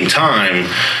at the same time,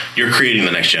 you're creating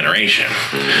the next generation.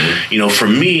 Mm-hmm. For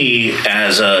me,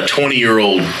 as a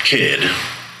 20-year-old kid,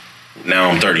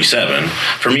 now I'm 37,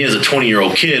 for me as a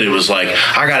 20-year-old kid, it was like,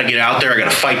 I got to get out there, I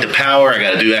got to fight the power, I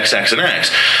got to do X, X, and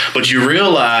X. But you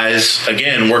realize,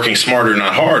 again, working smarter,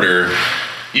 not harder,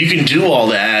 you can do all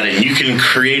that and you can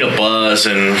create a buzz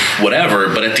and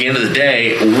whatever, but at the end of the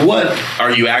day, what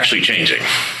are you actually changing?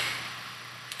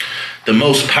 The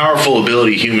most powerful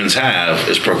ability humans have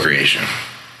is procreation.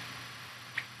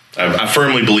 I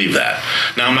firmly believe that.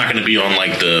 Now, I'm not going to be on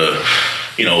like the,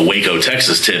 Waco,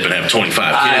 Texas tip and have 25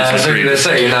 kids. I was going to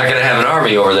say, you're not going to have an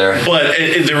army over there. But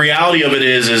the reality of it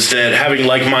is that having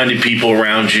like-minded people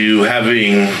around you,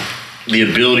 having the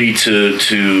ability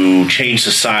to change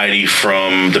society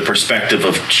from the perspective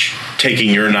of taking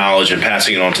your knowledge and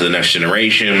passing it on to the next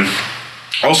generation.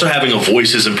 Also, having a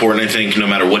voice is important, I think, no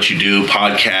matter what you do,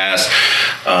 podcast,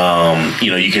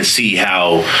 you can see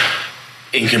how,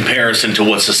 in comparison to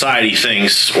what society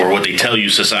thinks or what they tell you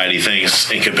society thinks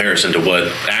in comparison to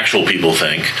what actual people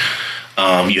think,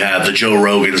 you have the Joe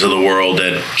Rogans of the world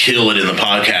that kill it in the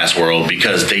podcast world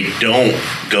because they don't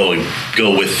go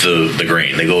with the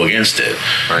grain. They go against it.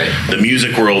 Right. The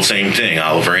music world, same thing.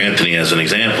 Oliver Anthony as an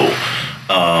example.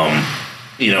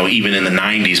 Even in the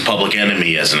 90s, Public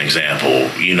Enemy as an example,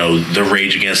 the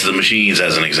Rage Against the Machines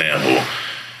as an example.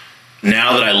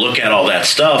 Now that I look at all that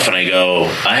stuff and I go,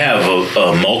 I have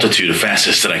a multitude of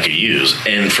facets that I could use.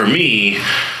 And for me,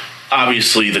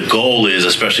 obviously the goal is,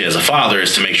 especially as a father,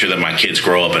 is to make sure that my kids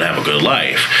grow up and have a good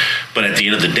life. But at the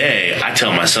end of the day, I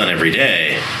tell my son every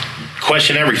day,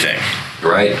 question everything.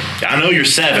 Right. I know you're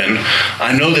 7.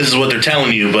 I know this is what they're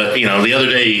telling you, but the other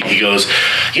day he goes,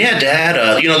 "Yeah, Dad,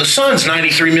 the sun's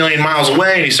 93 million miles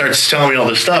away," and he starts telling me all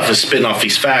this stuff and spitting off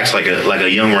these facts like a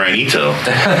young Ryanito.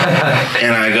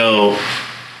 And I go,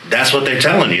 "That's what they're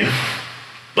telling you,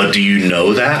 but do you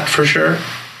know that for sure?"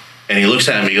 And he looks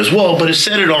at me, he goes, "Well, but it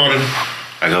said it on."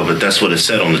 I go, "But that's what it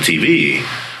said on the TV.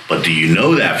 But do you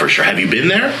know that for sure? Have you been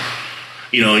there?"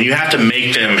 And you have to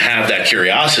make them have that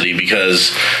curiosity,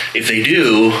 because if they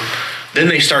do, then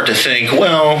they start to think,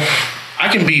 well, I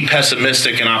can be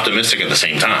pessimistic and optimistic at the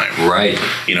same time. Right.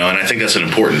 And I think that's an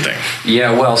important thing.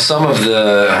 Yeah, well, some of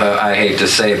the, I hate to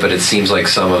say it, but it seems like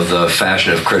some of the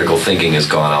fashion of critical thinking has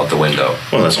gone out the window.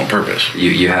 Well, that's on purpose.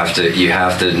 You have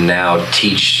to now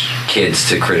teach kids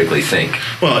to critically think.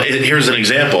 Well, here's an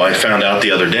example I found out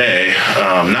the other day,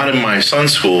 not in my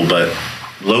son's school, but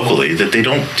locally, that they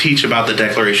don't teach about the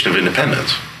Declaration of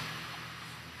Independence.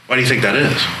 Why do you think that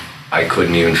is? I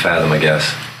couldn't even fathom, I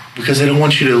guess. Because they don't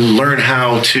want you to learn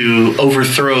how to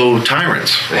overthrow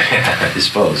tyrants. I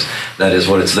suppose that is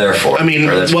what it's there for. I mean,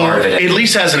 part of it. At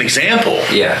least as an example.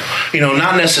 Yeah.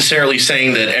 Not necessarily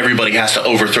saying that everybody has to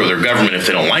overthrow their government if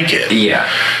they don't like it. Yeah.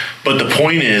 But the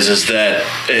point is that,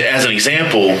 as an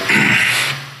example,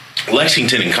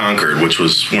 Lexington and Concord, which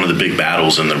was one of the big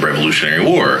battles in the Revolutionary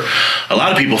War, a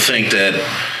lot of people think that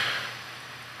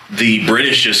the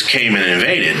British just came and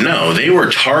invaded. No, they were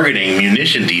targeting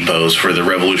munition depots for the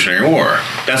Revolutionary War.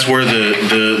 That's where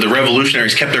the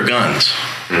revolutionaries kept their guns.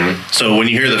 Mm-hmm. So when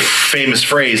you hear the famous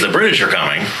phrase, "the British are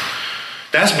coming,"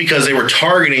 that's because they were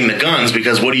targeting the guns,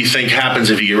 because what do you think happens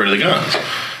if you get rid of the guns?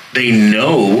 They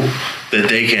know that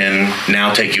they can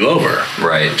now take you over.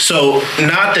 Right. So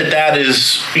not that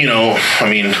is,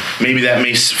 maybe that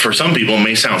may, for some people,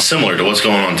 may sound similar to what's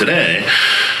going on today.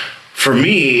 For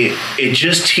me, it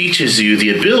just teaches you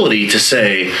the ability to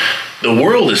say, the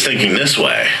world is thinking this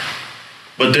way,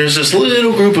 but there's this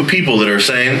little group of people that are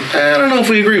saying, I don't know if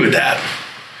we agree with that.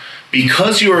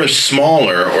 Because you're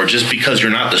smaller, or just because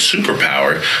you're not the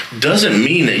superpower, doesn't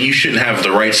mean that you shouldn't have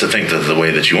the rights to think that the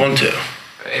way that you want to.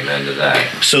 Amen to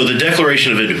that. So the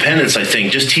Declaration of Independence, I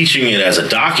think, just teaching it as a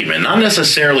document, not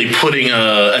necessarily putting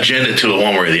an agenda to it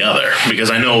one way or the other,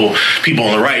 because I know people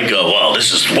on the right go, well,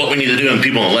 this is what we need to do, and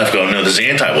people on the left go, no, this is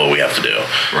anti what we have to do.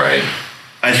 Right.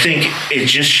 I think it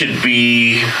just should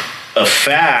be a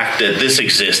fact that this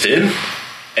existed,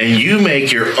 and you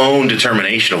make your own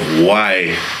determination of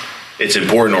why it's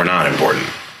important or not important.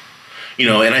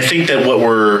 And I think that what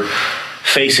we're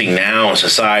facing now in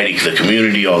society, the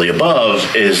community, all the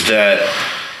above, is that,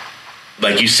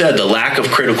 like you said, the lack of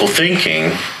critical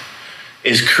thinking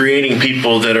is creating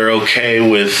people that are okay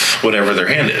with whatever they're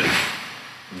handed.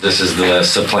 This is the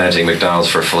supplanting McDonald's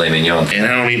for filet mignon thing. And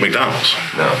I don't eat McDonald's.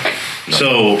 No.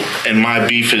 So, and my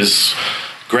beef is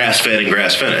grass-fed and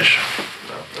grass-finished.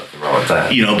 Nothing wrong with that.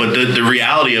 But the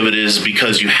reality of it is,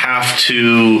 because you have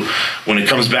to, when it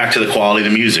comes back to the quality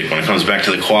of the music, when it comes back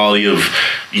to the quality of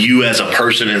you as a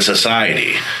person in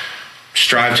society,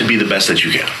 strive to be the best that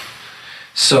you can.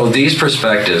 So these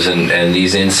perspectives and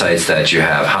these insights that you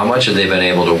have, how much have they been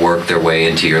able to work their way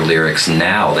into your lyrics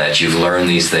now that you've learned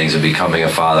these things, and becoming a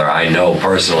father, I know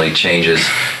personally changes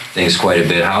things quite a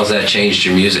bit. How's that changed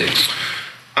your music?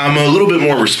 I'm a little bit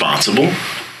more responsible.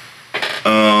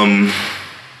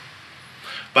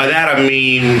 By that I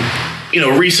mean,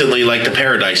 recently, like the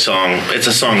Paradise song, it's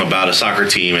a song about a soccer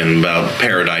team and about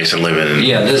paradise and living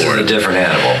in this Florida. Is a different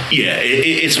animal. Yeah,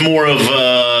 it's more of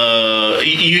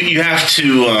you have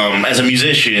to, as a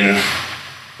musician,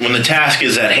 when the task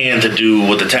is at hand to do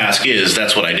what the task is,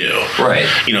 that's what I do. Right.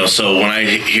 So when I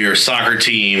hear soccer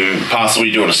team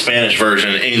possibly doing a Spanish version,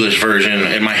 English version,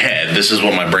 in my head, this is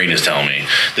what my brain is telling me.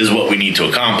 This is what we need to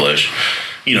accomplish.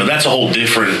 That's a whole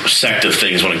different sect of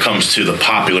things when it comes to the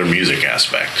popular music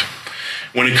aspect.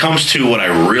 When it comes to what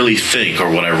I really think or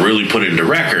what I really put into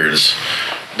records,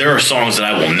 there are songs that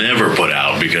I will never put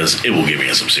out because it will get me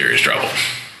in some serious trouble.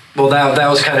 Well, that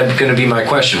was kind of going to be my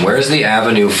question. Where's the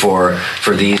avenue for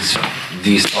these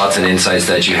thoughts and insights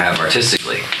that you have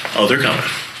artistically? Oh, they're coming.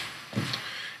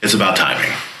 It's about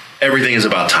timing. Everything is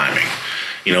about timing.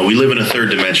 We live in a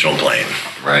third dimensional plane.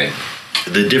 Right.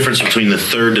 The difference between the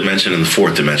third dimension and the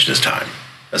fourth dimension is time.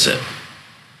 That's it.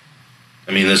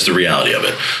 That's the reality of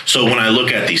it. So when I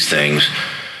look at these things,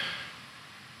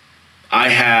 I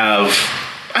have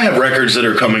records that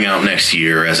are coming out next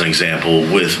year, as an example,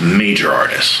 with major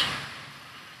artists.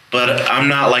 But I'm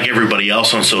not like everybody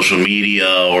else on social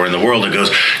media or in the world that goes,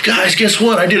 guys, guess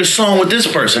what? I did a song with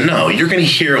this person. No, you're going to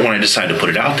hear it when I decide to put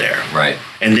it out there. Right.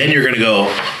 And then you're going to go,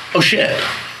 oh, shit.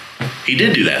 He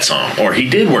did do that song, or he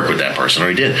did work with that person, or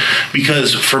he did.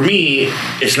 Because for me,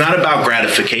 it's not about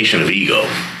gratification of ego.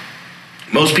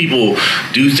 Most people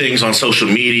do things on social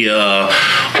media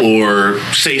or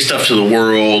say stuff to the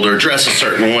world or dress a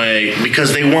certain way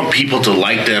because they want people to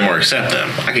like them or accept them.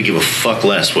 I could give a fuck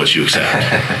less what you accept.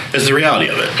 That's the reality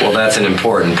of it. Well, that's an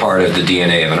important part of the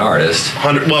DNA of an artist.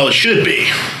 Well, it should be.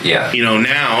 Yeah.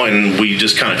 Now, and we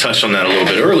just kind of touched on that a little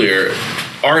bit earlier,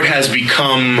 art has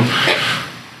become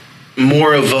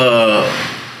more of a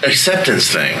acceptance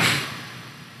thing.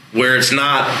 Where it's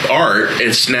not art,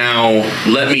 it's now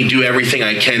let me do everything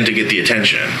I can to get the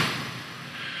attention.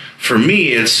 For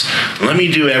me, it's let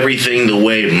me do everything the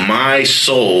way my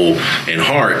soul and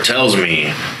heart tells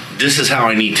me this is how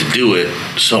I need to do it.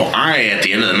 So I, at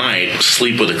the end of the night,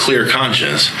 sleep with a clear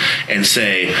conscience and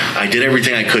say, I did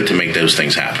everything I could to make those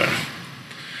things happen.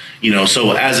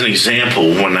 So as an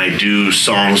example, when I do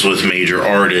songs with major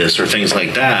artists or things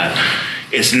like that,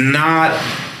 it's not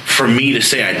for me to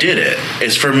say I did it.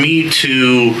 It's for me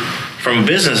to, from a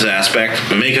business aspect,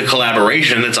 make a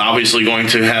collaboration that's obviously going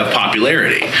to have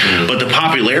popularity. Mm-hmm. But the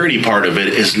popularity part of it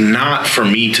is not for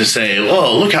me to say,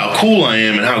 oh, look how cool I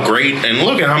am and how great, and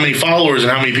look at how many followers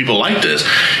and how many people like this.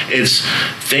 It's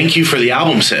thank you for the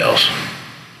album sales.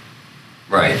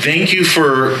 Right. Thank you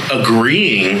for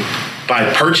agreeing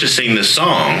by purchasing this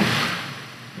song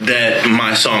that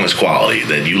my song is quality,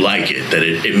 that you like it, that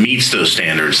it meets those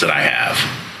standards that I have.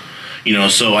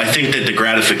 So I think that the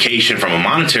gratification from a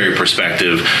monetary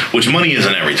perspective, which money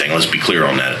isn't everything, let's be clear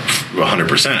on that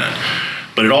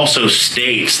 100%, but it also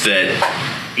states that,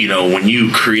 when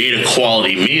you create a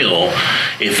quality meal,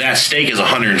 if that steak is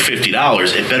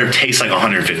 $150, it better taste like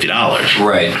 $150.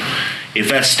 Right. If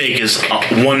that steak is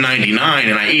 $1.99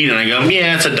 and I eat it and I go,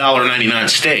 yeah, it's a $1.99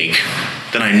 steak,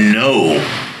 then I know.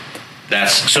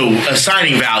 So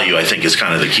assigning value, I think, is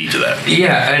kind of the key to that.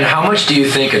 Yeah, and how much do you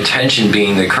think attention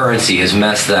being the currency has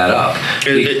messed that up?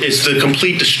 It's the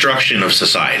complete destruction of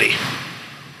society.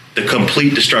 The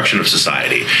complete destruction of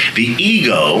society. The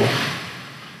ego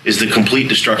is the complete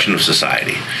destruction of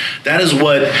society. That is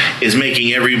what is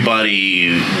making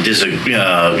everybody,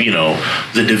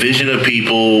 the division of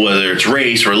people, whether it's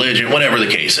race, religion, whatever the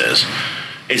case is.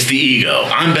 It's the ego.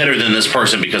 I'm better than this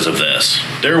person because of this.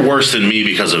 They're worse than me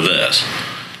because of this.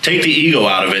 Take the ego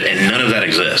out of it, and none of that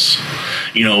exists.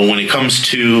 When it comes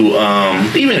to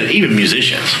even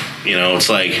musicians, it's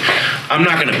like, I'm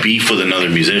not going to beef with another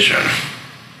musician.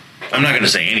 I'm not going to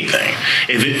say anything.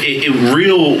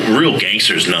 Real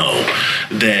gangsters know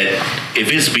that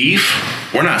if it's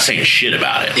beef, we're not saying shit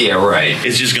about it. Yeah, right.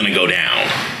 It's just going to go down.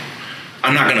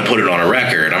 I'm not going to put it on a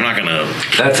record. I'm not going to...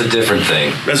 That's a different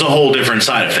thing. That's a whole different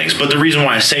side of things. But the reason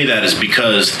why I say that is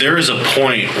because there is a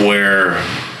point where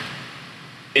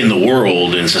in the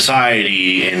world, in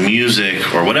society, in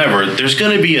music, or whatever, there's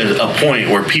going to be a point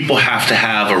where people have to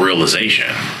have a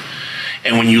realization.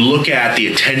 And when you look at the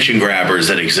attention grabbers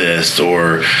that exist,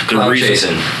 or the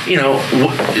reason,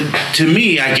 to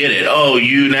me, I get it. Oh,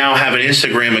 you now have an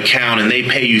Instagram account and they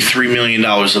pay you $3 million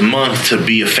a month to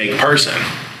be a fake person.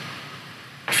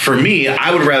 For me,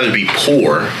 I would rather be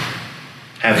poor,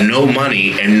 have no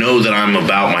money, and know that I'm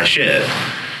about my shit,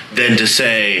 than to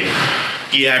say,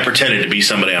 yeah, I pretended to be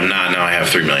somebody I'm not, now I have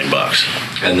 $3 million.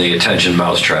 And the attention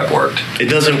mousetrap worked.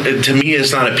 To me,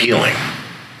 it's not appealing.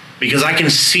 Because I can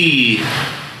see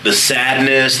the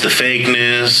sadness, the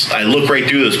fakeness. I look right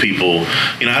through those people.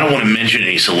 I don't want to mention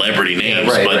any celebrity names,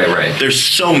 but there's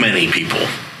so many people.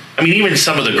 I mean, even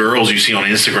some of the girls you see on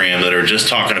Instagram that are just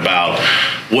talking about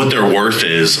what their worth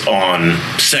is on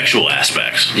sexual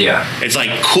aspects. Yeah. It's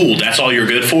like, cool, that's all you're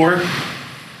good for?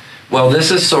 Well, this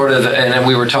is sort of, and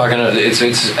we were talking,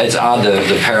 it's odd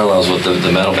the parallels with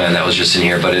the metal band that was just in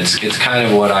here, but it's kind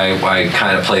of what I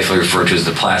kind of playfully refer to as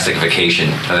the plastification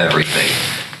of everything,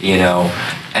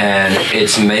 and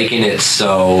it's making it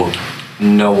so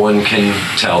no one can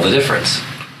tell the difference.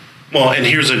 Well, and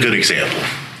here's a good example.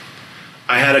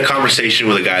 I had a conversation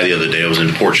with a guy the other day. I was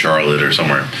in Port Charlotte or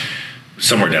somewhere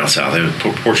down south,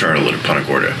 Port Charlotte or Punta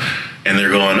Gorda. And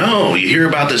they're going, oh, you hear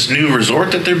about this new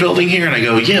resort that they're building here? And I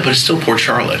go, yeah, but it's still Port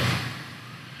Charlotte.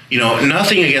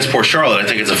 Nothing against Port Charlotte. I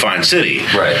think it's a fine city.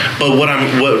 Right. But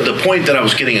what the point that I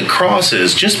was getting across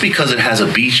is just because it has a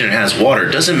beach and it has water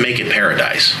doesn't make it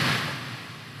paradise.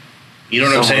 You know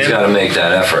what I'm saying? Someone's got to make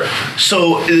that effort.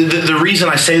 So the reason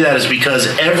I say that is because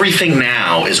everything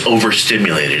now is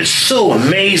overstimulated. It's so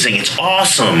amazing. It's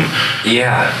awesome.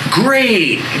 Yeah.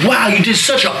 Great. Wow, you did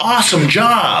such an awesome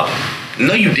job.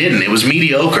 No, you didn't. It was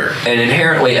mediocre. And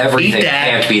inherently everything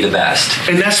can't be the best.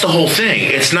 And that's the whole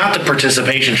thing. It's not the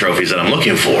participation trophies that I'm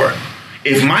looking for.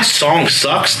 If my song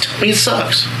sucks, tell me it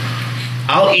sucks.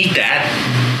 I'll eat that.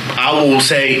 I will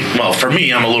say, well, for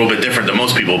me, I'm a little bit different than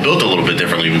most people, built a little bit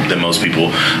differently than most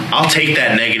people. I'll take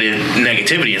that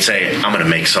negativity and say, I'm going to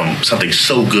make something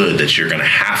so good that you're going to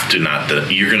have to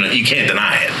you can't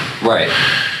deny it. Right.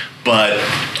 But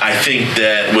I think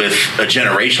that with a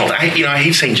generational, I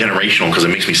hate saying generational because it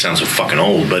makes me sound so fucking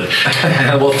old, but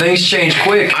well, things change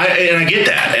quick. I get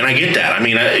that. I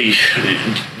mean,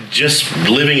 just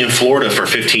living in Florida for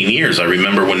 15 years, I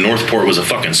remember when Northport was a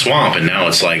fucking swamp, and now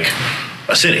it's like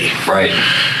a city. Right.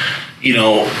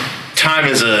 Time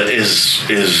is a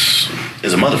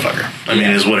motherfucker. I mean,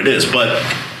 is what it is. But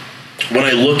when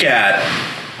I look at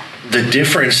the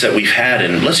difference that we've had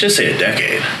in, let's just say, a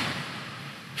decade,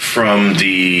 from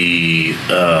the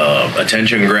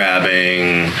attention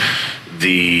grabbing,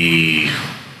 the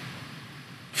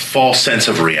false sense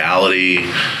of reality,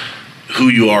 who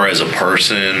you are as a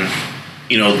person,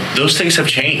 those things have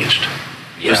changed.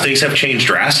 Yeah. Those things have changed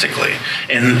drastically.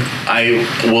 And I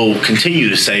will continue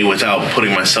to say, without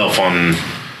putting myself on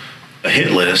a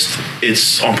hit list,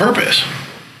 it's on purpose.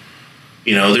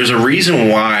 There's a reason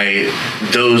why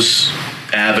those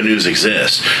avenues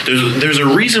exist. There's a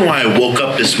reason why I woke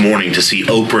up this morning to see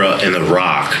Oprah and The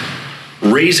Rock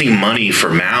raising money for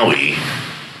Maui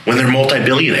when they're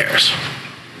multi-billionaires.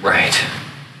 Right.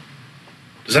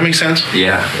 Does that make sense?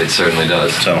 Yeah, it certainly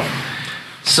does.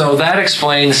 So that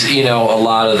explains, a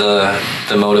lot of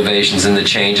the motivations and the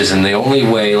changes. And the only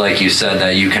way, like you said,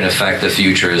 that you can affect the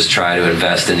future is try to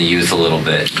invest in the youth a little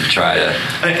bit. Try to,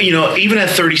 even at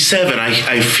 37,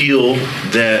 I feel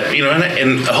that,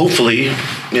 and hopefully,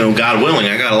 God willing,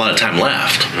 I got a lot of time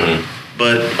left. Mm-hmm.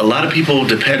 But a lot of people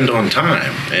depend on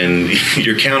time, and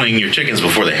you're counting your chickens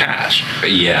before they hatch.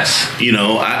 Yes.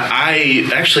 I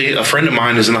actually, a friend of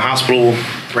mine is in the hospital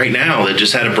right now that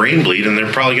just had a brain bleed, and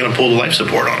they're probably going to pull the life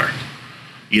support on her.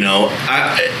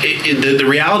 The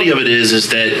reality of it is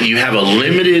that you have a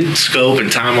limited scope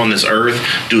and time on this earth.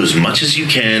 Do as much as you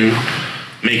can,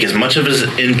 make as much of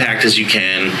an impact as you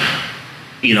can,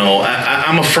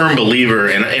 I'm a firm believer,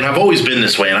 and I've always been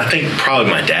this way, and I think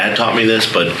probably my dad taught me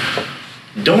this, but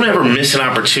don't ever miss an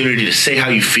opportunity to say how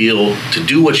you feel, to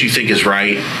do what you think is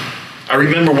right. I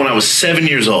remember when I was 7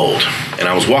 years old, and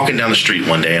I was walking down the street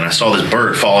one day, and I saw this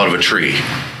bird fall out of a tree.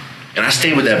 And I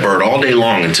stayed with that bird all day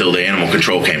long until the animal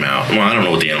control came out. Well, I don't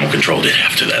know what the animal control did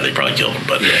after that. They probably killed him.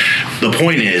 But the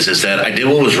point is that I did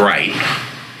what was right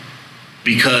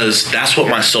because that's what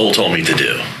my soul told me to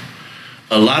do.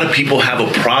 A lot of people have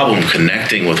a problem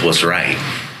connecting with what's right.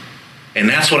 And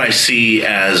that's what I see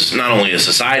as not only a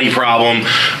society problem.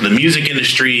 The music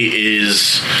industry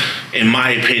is, in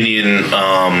my opinion,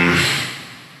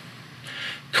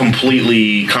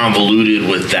 completely convoluted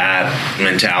with that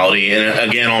mentality, and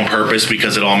again on purpose,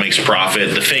 because it all makes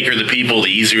profit. The faker the people, the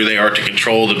easier they are to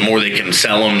control, the more they can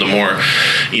sell them, the more,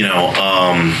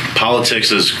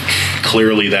 politics is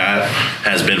clearly that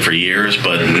has been for years,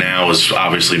 but now is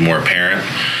obviously more apparent.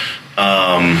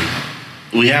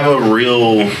 We have a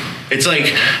real, it's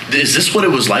like, is this what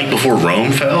it was like before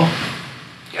Rome fell?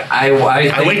 I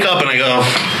wake up and I go,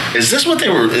 is this what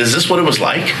it was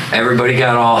like? Everybody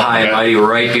got all high and mighty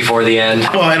right before the end.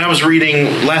 Well, and I was reading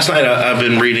last night. I've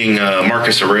been reading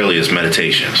Marcus Aurelius'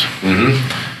 Meditations.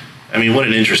 Mm-hmm. I mean, what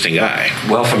an interesting guy.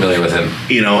 Well familiar with him.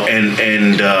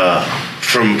 And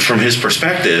from his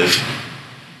perspective,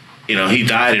 he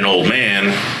died an old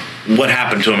man. What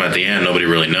happened to him at the end, nobody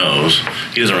really knows.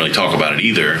 He doesn't really talk about it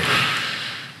either.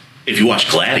 If you watch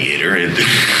Gladiator,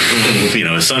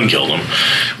 his son killed him.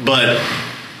 But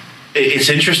it's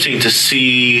interesting to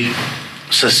see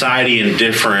society in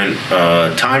different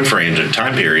time frames and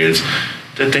time periods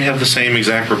that they have the same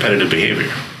exact repetitive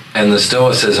behavior. And the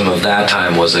Stoicism of that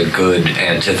time was a good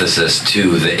antithesis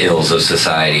to the ills of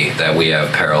society that we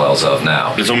have parallels of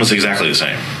now. It's almost exactly the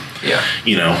same. Yeah.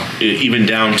 Even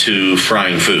down to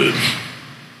frying food.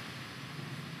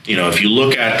 If you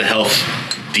look at the health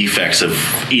defects of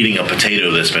eating a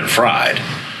potato that's been fried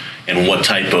and what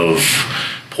type of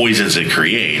poisons it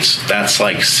creates, that's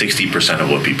like 60% of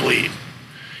what people eat.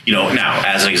 Now,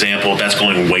 as an example, that's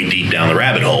going way deep down the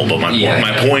rabbit hole, but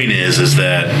my point is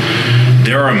that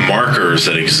there are markers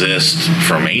that exist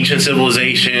from ancient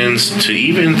civilizations to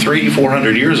even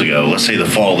 300-400 years ago, let's say the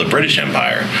fall of the British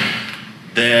Empire,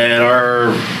 that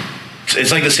are,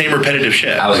 it's like the same repetitive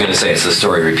shit. I was going to say, it's the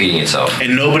story repeating itself.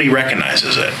 And nobody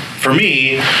recognizes it. For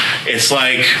me, it's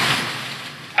like,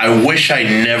 I wish I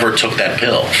never took that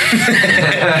pill.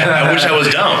 I wish I was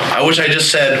dumb. I wish I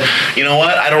just said, you know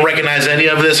what? I don't recognize any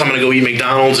of this. I'm going to go eat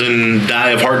McDonald's and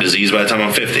die of heart disease by the time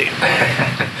I'm 50.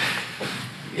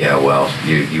 Yeah, well,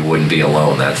 you wouldn't be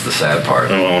alone. That's the sad part.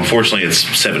 Well, unfortunately, it's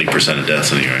 70% of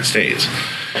deaths in the United States.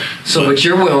 But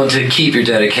you're willing to keep your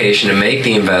dedication and make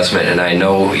the investment, and I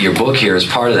know your book here is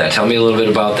part of that. Tell me a little bit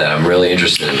about that. I'm really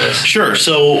interested in this. Sure.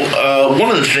 So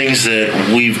one of the things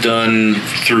that we've done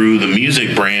through the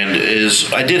music brand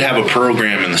is I did have a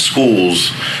program in the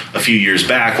schools a few years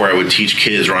back where I would teach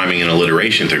kids rhyming and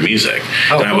alliteration through music.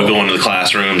 And I would go into the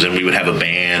classrooms and we would have a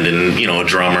band and, a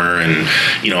drummer, and,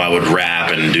 I would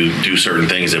rap and do certain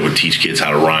things that would teach kids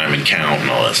how to rhyme and count and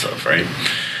all that stuff, right?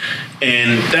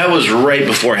 And that was right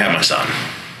before I had my son.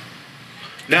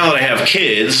 Now that I have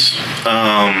kids,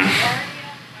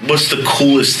 what's the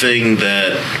coolest thing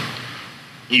that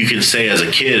you can say as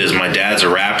a kid is my dad's a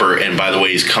rapper, and by the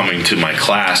way, he's coming to my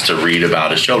class to read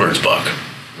about his children's book.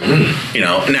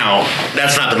 Now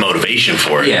that's not the motivation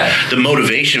for it. Yeah. The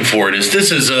motivation for it is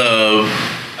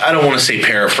I don't want to say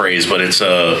paraphrase, but it's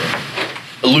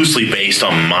loosely based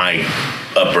on my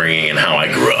upbringing and how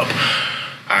I grew up.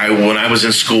 When I was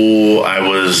in school, I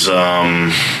was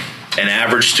an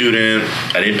average student.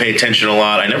 I didn't pay attention a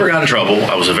lot. I never got in trouble.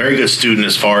 I was a very good student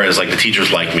as far as like the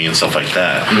teachers liked me and stuff like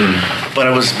that. But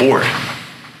I was bored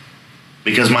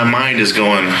because my mind is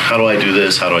going, how do I do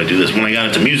this? How do I do this? When I got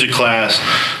into music class,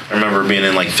 I remember being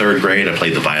in like third grade. I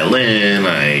played the violin.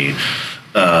 I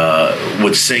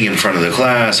would sing in front of the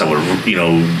class. I would,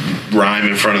 rhyme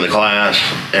in front of the class.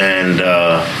 And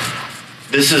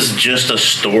this is just a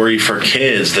story for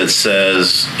kids that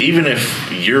says, even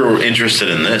if you're interested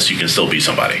in this, you can still be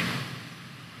somebody.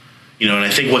 And I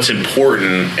think what's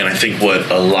important, and I think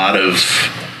what a lot of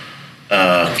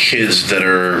kids that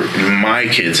are my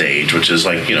kids' age, which is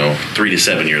like, 3 to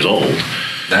 7 years old.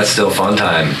 That's still fun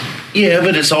time. Yeah,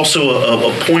 but it's also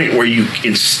a point where you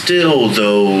instill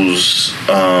those,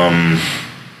 not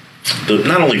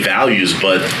only values,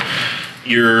 but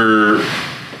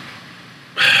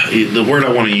the word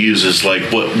I want to use is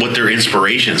like what their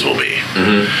inspirations will be.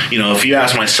 Mm-hmm. If you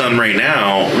ask my son right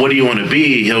now, what do you want to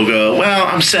be? He'll go, well,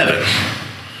 I'm 7.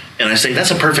 And I say,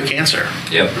 that's a perfect answer.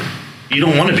 Yep. You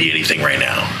don't want to be anything right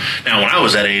now. Now, when I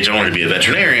was that age, I wanted to be a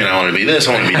veterinarian. I wanted to be this.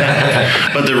 I wanted to be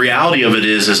that. But the reality of it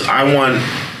is I want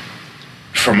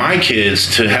for my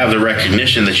kids to have the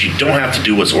recognition that you don't have to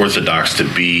do what's orthodox to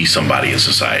be somebody in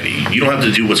society. You don't have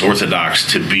to do what's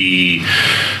orthodox to be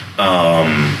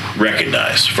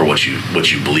recognized for what you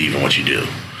believe and what you do.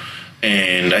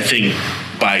 And I think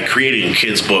by creating a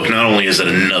kid's book, not only is it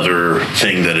another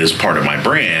thing that is part of my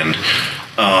brand,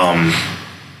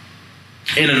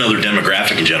 and another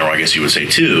demographic in general, I guess you would say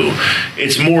too,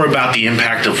 it's more about the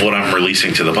impact of what I'm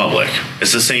releasing to the public.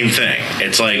 It's the same thing.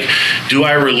 It's like, do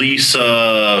I release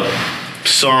a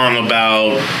song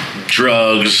about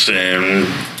drugs and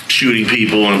shooting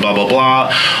people and blah, blah,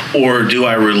 blah, or do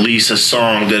I release a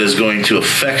song that is going to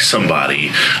affect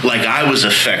somebody like I was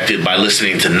affected by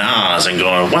listening to Nas and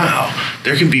going, wow,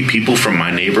 there can be people from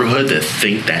my neighborhood that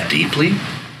think that deeply?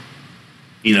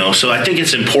 You know, so I think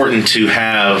it's important to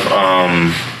have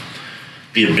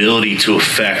the ability to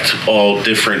affect all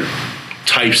different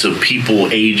types of people,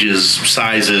 ages,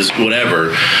 sizes,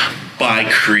 whatever, by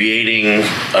creating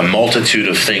a multitude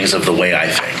of things of the way I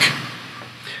think.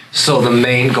 So the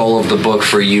main goal of the book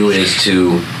for you is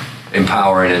to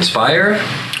empower and inspire?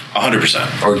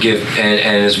 100%. Or give, and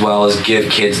as well as give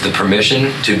kids the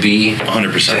permission to be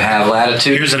 100%. To have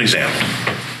latitude? Here's an example.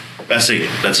 That's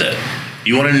it.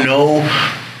 You want to know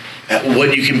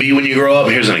what you can be when you grow up?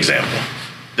 Here's an example.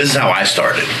 This is how I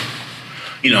started.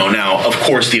 You know, now, of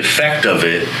course, the effect of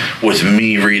it with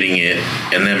me reading it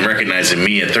and then recognizing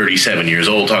me at 37 years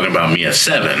old, talking about me at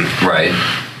 7, right,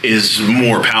 is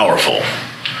more powerful.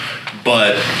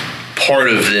 But part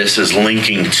of this is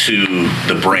linking to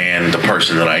the brand, the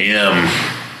person that I am,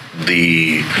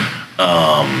 the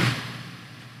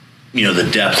the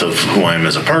depth of who I am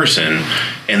as a person,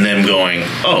 and them going,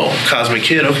 oh, Cosmic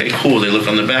Kid, okay, cool. They look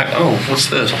on the back, oh, what's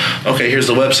this? Okay, here's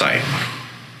the website.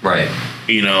 Right.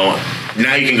 You know,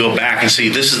 now you can go back and see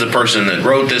this is the person that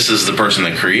wrote this is the person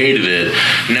that created it.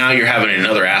 Now you're having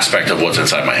another aspect of what's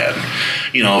inside my head.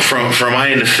 You know, from my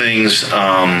end of things,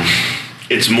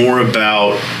 it's more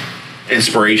about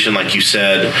inspiration, like you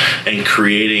said, and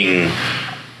creating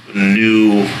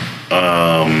new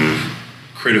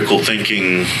critical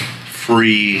thinking,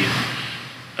 free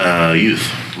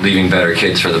youth. Leaving better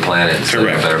kids for the planet.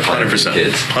 Correct. Better planet 100%. For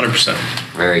kids. 100%.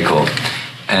 Very cool.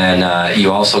 And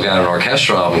you also got an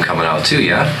orchestral album coming out too,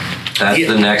 yeah? That's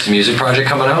the next music project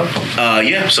coming out?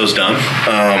 Yeah, so it's done.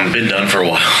 Been done for a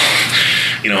while.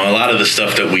 You know, a lot of the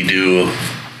stuff that we do,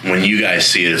 when you guys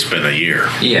see it, it's been a year.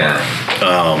 Yeah.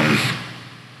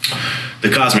 The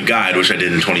Cosmic Guide, which I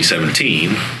did in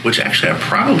 2017, which actually I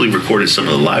probably recorded some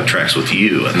of the live tracks with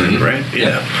you, I think, right?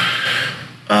 Yeah.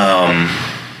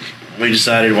 We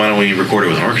decided, why don't we record it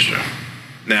with an orchestra?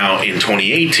 Now, in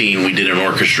 2018, we did an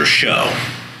orchestra show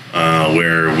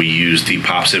where we used the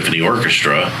Pop Symphony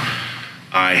Orchestra.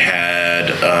 I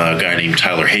had a guy named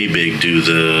Tyler Habig do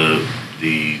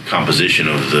the composition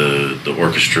of the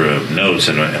orchestra notes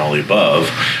and all the above,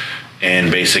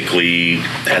 and basically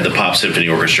had the Pop Symphony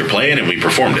Orchestra play it, and we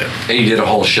performed it. And you did a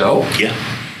whole show? Yeah.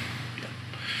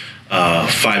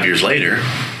 5 years later,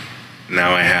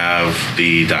 now I have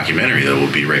the documentary that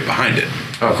will be right behind it.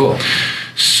 Oh, cool.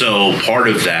 So part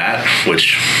of that,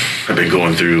 which I've been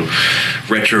going through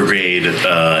retrograde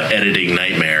editing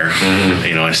nightmare. Mm-hmm.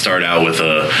 You know, I start out with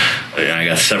I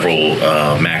got several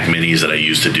Mac Minis that I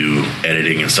use to do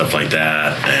editing and stuff like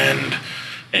that. And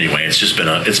anyway,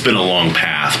 it's been a long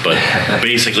path, but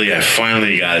basically I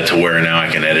finally got it to where now I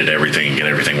can edit everything and get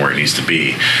everything where it needs to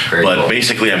be. Very but cool.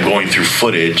 Basically I'm going through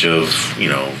footage of, you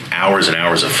know, hours and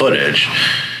hours of footage,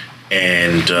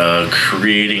 and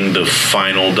creating the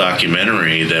final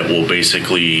documentary that will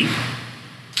basically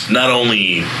not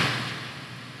only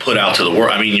put out to the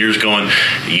world. I mean, you're just going,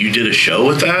 you did a show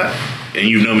with that? And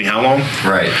you've known me how long?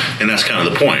 Right. And that's kind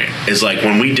of the point. It's like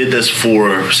when we did this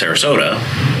for Sarasota,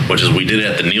 which is we did it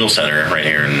at the Neal Center right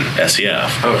here in SCF.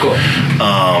 Oh, cool.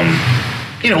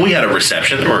 You know, we had a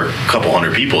reception. There were a couple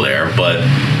hundred people there, but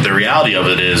the reality of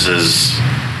it is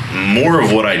more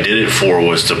of what I did it for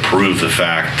was to prove the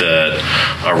fact that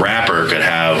a rapper could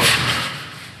have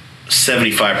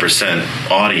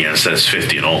 75% audience that's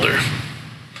 50 and older.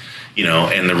 You know,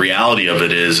 and the reality of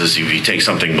it is if you take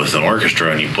something with an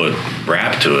orchestra and you put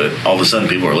rap to it, all of a sudden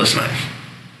people are listening.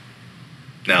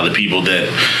 Now, the people that,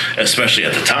 especially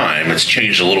at the time, it's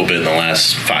changed a little bit in the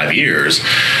last 5 years.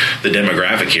 The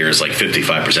demographic here is like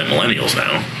 55% millennials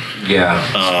now. Yeah.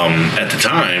 At the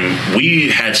time, we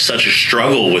had such a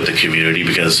struggle with the community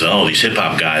because, these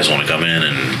hip-hop guys want to come in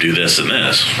and do this and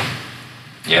this.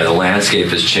 Yeah, the landscape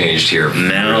has changed here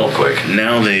now, real quick.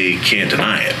 Now they can't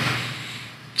deny it.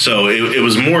 So it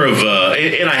was more of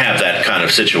and I have that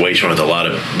situation with a lot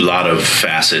of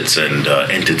facets and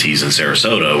entities in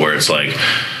Sarasota where it's like,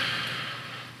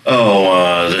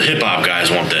 the hip hop guys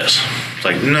want this. It's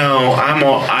like, no,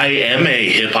 I am a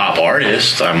hip hop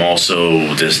artist. I'm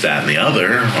also this, that, and the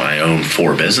other. I own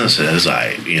 4 businesses.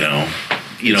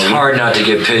 It's hard not to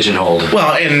get pigeonholed.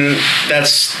 Well, and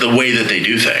that's the way that they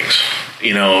do things.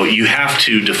 You have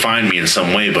to define me in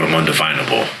some way, but I'm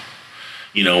undefinable.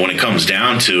 When it comes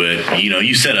down to it,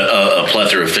 you said a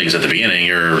plethora of things at the beginning.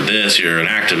 You're this, you're an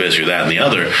activist, you're that, and the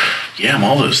other. Yeah, I'm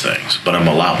all those things, but I'm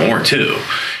a lot more too.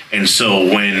 And so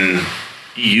when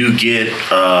you get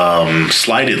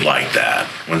slighted like that,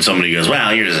 when somebody goes,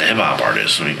 well, you're just a hip hop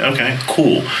artist. I mean, okay,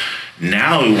 cool.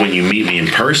 Now when you meet me in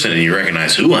person and you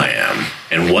recognize who I am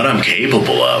and what I'm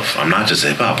capable of, I'm not just a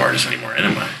hip hop artist anymore,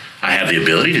 am I? I have the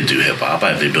ability to do hip hop.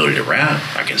 I have the ability to rap.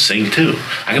 I can sing too.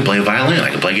 I can play a violin. I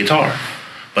can play guitar.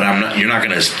 But I'm not. You're not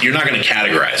gonna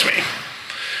categorize me.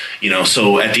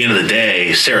 So at the end of the day,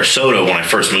 Sarasota, when I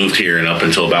first moved here and up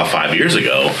until about 5 years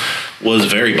ago, was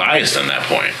very biased on that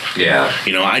point. Yeah.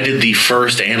 I did the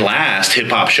first and last hip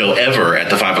hop show ever at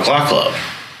the 5 o'clock Club.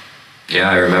 Yeah,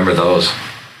 I remember those.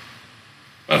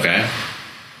 Okay.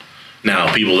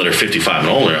 Now, people that are 55 and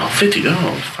older,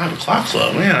 5 o'clock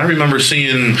Club. Man, I remember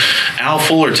seeing Al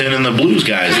Fullerton and the Blues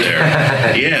guys there.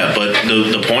 Yeah, but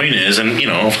the point is, and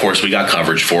of course, we got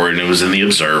coverage for it, and it was in the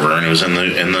Observer, and it was in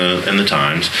the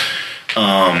Times.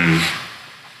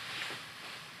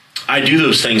 I do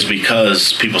those things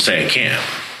because people say I can't,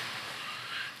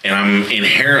 and I'm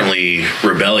inherently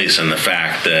rebellious in the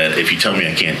fact that if you tell me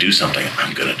I can't do something,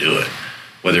 I'm going to do it,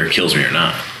 whether it kills me or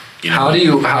not.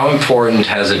 How important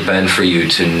has it been for you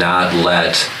to not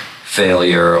let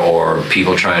failure or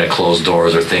people trying to close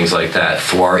doors or things like that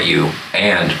thwart you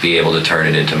and be able to turn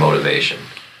it into motivation?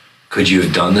 Could you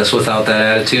have done this without that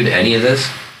attitude? Any of this?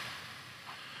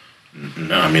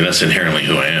 No, I mean, that's inherently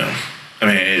who I am. I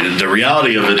mean, the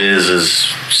reality of it is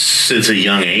since a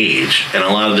young age, and a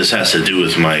lot of this has to do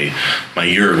with my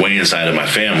Uruguayan side of my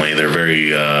family. They're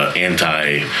very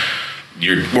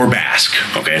we're Basque,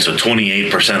 okay? So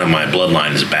 28% of my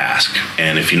bloodline is Basque.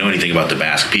 And if you know anything about the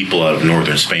Basque people out of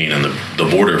northern Spain and the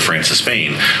border of France and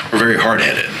Spain, we're very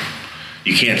hard-headed.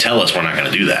 You can't tell us we're not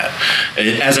going to do that.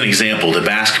 As an example, the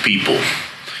Basque people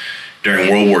during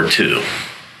World War II,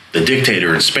 the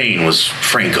dictator in Spain was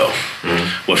Franco.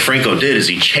 Mm-hmm. What Franco did is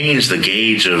he changed the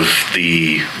gauge of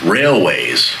the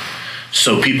railways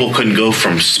so people couldn't go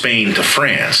from Spain to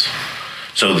France.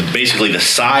 So basically the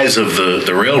size of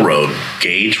the railroad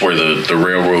gauge where the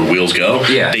railroad wheels go,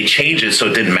 they changed it so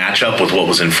it didn't match up with what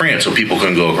was in France so people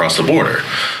couldn't go across the border.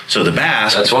 So the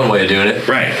Basque... That's one way of doing it.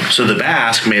 Right. So the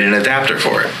Basque made an adapter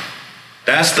for it.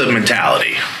 That's the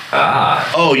mentality.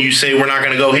 Ah. Oh, you say we're not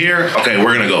going to go here? Okay,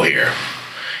 we're going to go here.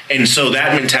 And so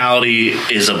that mentality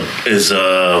is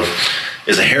a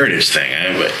heritage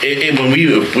thing. When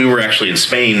we were actually in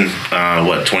Spain,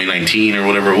 2019 or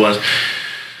whatever it was,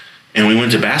 and we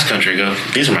went to Basque Country, I go,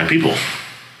 these are my people.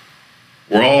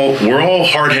 We're all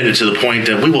hard-headed to the point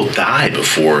that we will die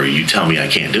before you tell me I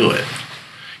can't do it.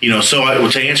 So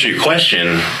to answer your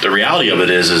question, the reality of it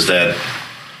is that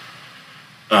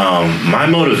my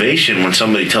motivation when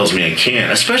somebody tells me I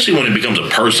can't, especially when it becomes a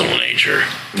personal nature.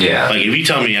 Yeah. Like if you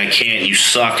tell me I can't, you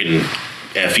suck and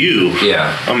F you.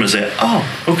 Yeah. I'm going to say,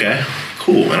 oh, okay,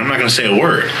 cool. And I'm not going to say a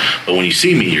word. But when you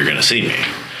see me, you're going to see me.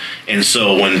 And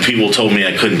so when people told me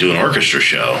I couldn't do an orchestra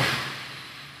show,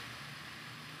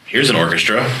 here's an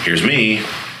orchestra, here's me.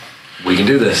 We can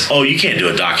do this. Oh, you can't do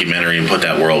a documentary and put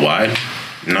that worldwide.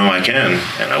 No, I can,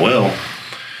 and I will.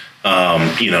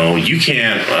 You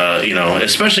can't,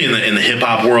 especially in the hip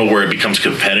hop world where it becomes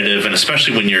competitive, and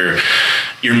especially when your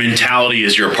mentality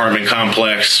is your apartment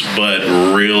complex, but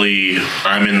really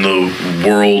I'm in the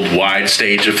worldwide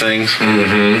stage of things.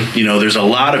 Mm-hmm. There's a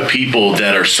lot of people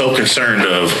that are so concerned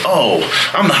of, oh,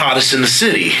 I'm the hottest in the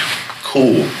city.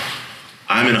 Cool.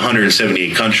 I'm in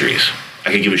 178 countries.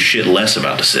 I could give a shit less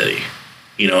about the city.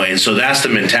 And so that's the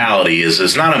mentality is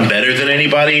it's not I'm better than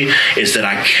anybody, it's that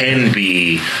I can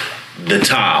be the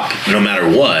top no matter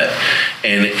what.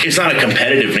 And it's not a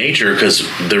competitive nature because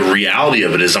the reality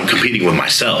of it is I'm competing with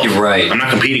myself. Right. I'm not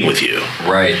competing with you.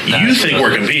 Right. You think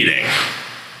we're competing.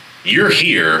 You're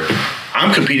here.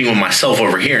 I'm competing with myself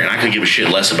over here, and I could give a shit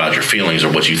less about your feelings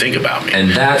or what you think about me.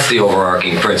 And that's the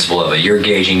overarching principle of it. You're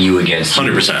gauging you against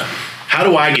 100%. How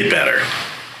do I get better?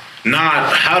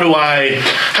 Not how do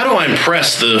I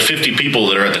impress the 50 people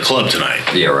that are at the club tonight?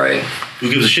 Yeah, right.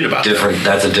 Who gives a shit about that?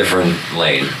 That's a different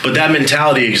lane. But that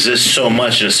mentality exists so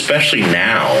much, and especially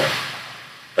now,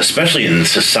 especially in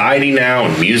society now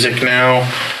and music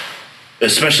now,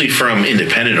 especially from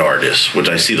independent artists, which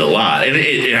I see a lot. And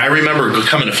I remember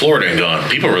coming to Florida and going,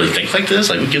 people really think like this?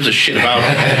 Like, who gives a shit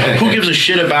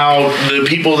about the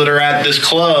people that are at this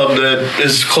club that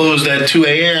is closed at 2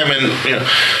 a.m. and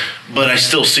but I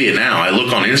still see it now. I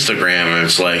look on Instagram and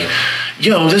it's like,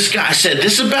 yo, this guy said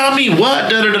this about me. What?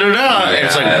 Da da da da da. And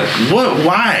it's like, what?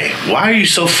 Why? Why are you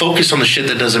so focused on the shit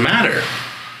that doesn't matter?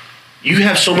 You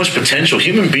have so much potential.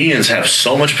 Human beings have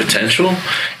so much potential,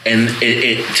 and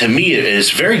it to me it is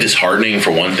very disheartening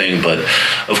for one thing. But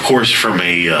of course, from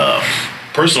a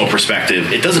personal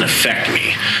perspective, it doesn't affect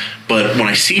me. But when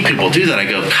I see people do that, I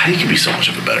go, God, you can be so much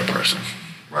of a better person,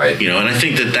 right? And I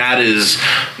think that is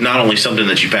not only something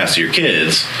that you pass to your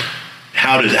kids,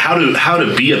 how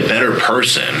to be a better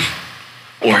person,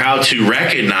 or how to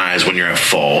recognize when you're at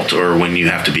fault or when you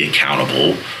have to be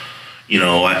accountable.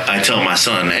 I tell my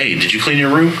son, hey, did you clean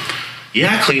your room?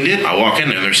 Yeah, I cleaned it. I walk in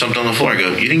there and there's something on the floor. I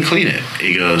go, you didn't clean it.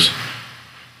 He goes,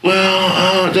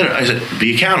 well, I said,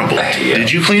 be accountable. Yeah.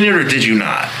 Did you clean it or did you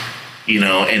not?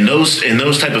 And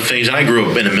those type of things. And I grew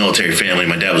up in a military family.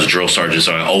 My dad was a drill sergeant,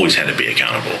 so I always had to be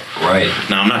accountable. Right.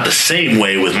 Now, I'm not the same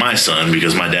way with my son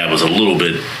because my dad was a little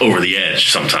bit over the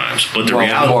edge sometimes. But the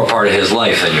reality, more part of his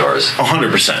life than yours.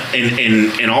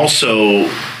 100%. And also,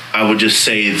 I would just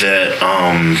say that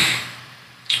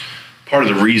part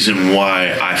of the reason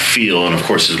why I feel, and of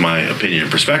course is my opinion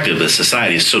and perspective, that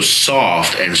society is so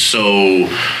soft and so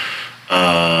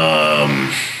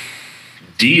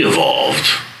de-evolved.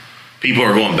 People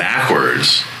are going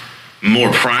backwards,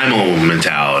 more primal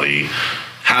mentality.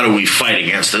 How do we fight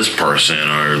against this person?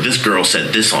 Or this girl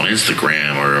said this on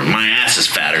Instagram, or my ass is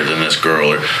fatter than this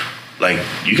girl, or like,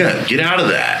 you gotta get out of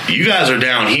that. You guys are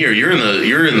down here. You're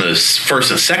in the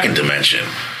first and second dimension.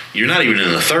 You're not even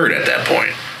in the third at that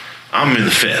point. I'm in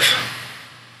the fifth.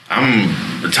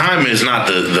 Time is not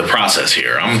the process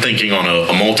here. I'm thinking on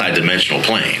a multi-dimensional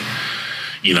plane.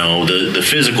 The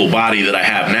physical body that I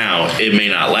have now, it may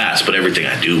not last, but everything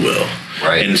I do will.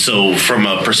 Right. And so from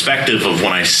a perspective of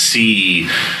when I see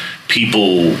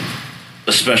people,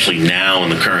 especially now in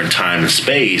the current time and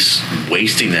space,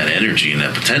 wasting that energy and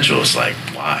that potential, it's like,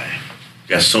 why?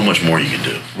 You got so much more you can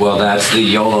do. Well, that's the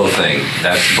YOLO thing.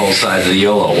 That's both sides of the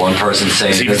YOLO. One person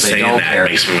saying that they don't care.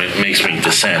 Makes me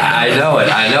dissent. I know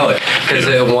it. Because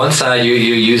on one side you're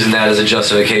using that as a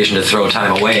justification to throw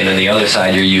time away, and on the other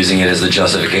side you're using it as the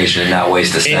justification to not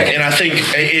waste a second. And I think,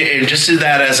 and just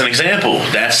that as an example,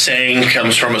 that saying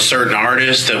comes from a certain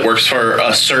artist that works for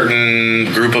a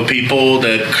certain group of people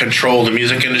that control the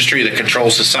music industry, that control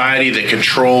society, that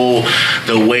control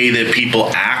the way that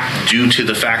people act due to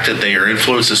the fact that they are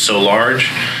influence is so large.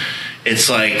 It's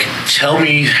like, tell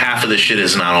me half of the shit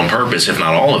is not on purpose, if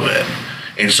not all of it.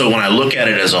 And so when I look at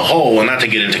it as a whole, and not to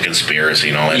get into conspiracy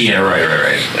and all that shit.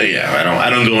 Right. Yeah, I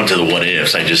don't go into the what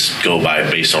ifs. I just go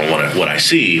based on what I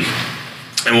see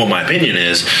and what my opinion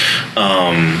is.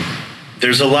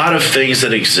 There's a lot of things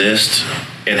that exist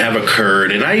and have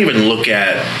occurred, and I even look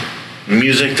at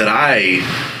music that I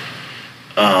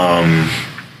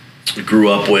grew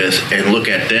up with and look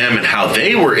at them and how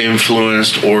they were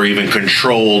influenced or even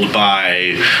controlled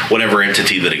by whatever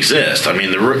entity that exists. I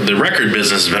mean, the record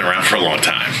business has been around for a long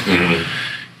time. Mm-hmm.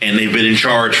 And they've been in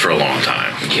charge for a long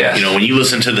time. Yes. When you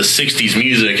listen to the 60s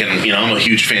music, and, I'm a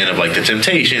huge fan of, like, the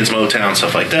Temptations, Motown,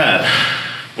 stuff like that.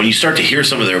 When you start to hear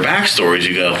some of their backstories,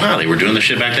 you go, wow, they were doing this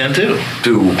shit back then, too.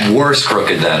 Dude, worse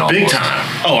crooked than almost. Big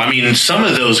time. Oh, I mean, some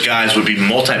of those guys would be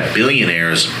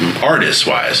multi-billionaires,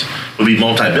 artist-wise, would be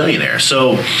multi-billionaires.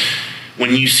 So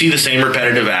when you see the same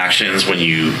repetitive actions, when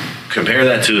you compare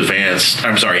that to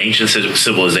ancient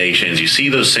civilizations, you see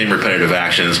those same repetitive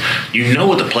actions, you know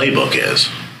what the playbook is.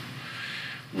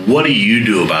 What do you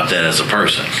do about that as a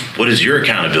person? What is your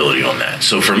accountability on that?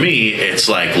 So for me, it's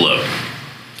like, look,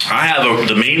 I have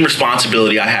the main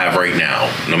responsibility I have right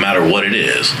now, no matter what it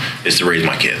is to raise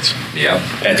my kids. Yeah.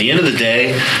 At the end of the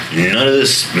day, none of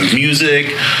this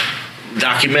music,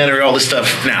 documentary, all this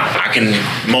stuff. Now, I can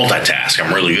multitask.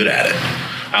 I'm really good at it.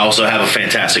 I also have a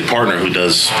fantastic partner who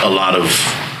does a lot of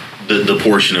the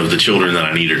portion of the children that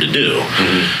I need her to do.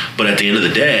 Mm-hmm. But at the end of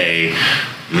the day,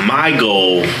 my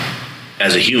goal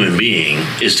as a human being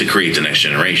is to create the next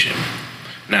generation.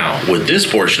 Now, with this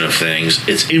portion of things,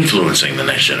 it's influencing the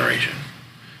next generation.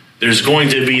 There's going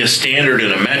to be a standard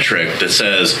and a metric that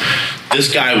says,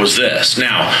 this guy was this.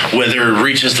 Now, whether it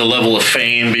reaches the level of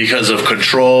fame because of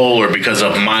control or because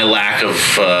of my lack of,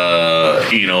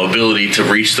 ability to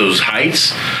reach those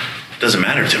heights, doesn't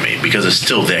matter to me because it's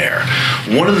still there.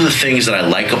 One of the things that I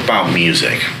like about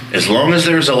music, as long as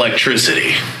there's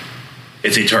electricity,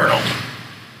 it's eternal.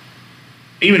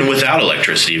 even without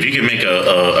electricity, if you can make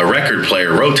a record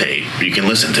player rotate, you can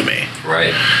listen to me.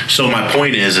 Right. So my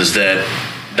point is that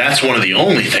that's one of the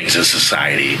only things in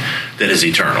society that is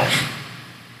eternal.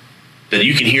 That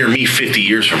you can hear me 50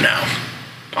 years from now,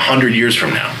 100 years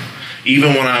from now,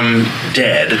 even when I'm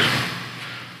dead,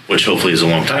 which hopefully is a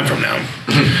long time from now,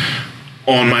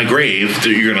 on my grave,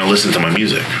 you're going to listen to my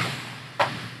music.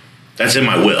 That's in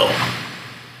my will.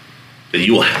 That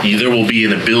there will be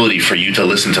an ability for you to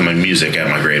listen to my music at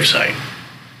my gravesite.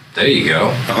 There you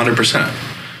go. 100%.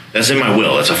 That's in my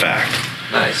will. That's a fact.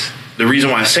 Nice. The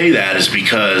reason why I say that is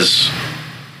because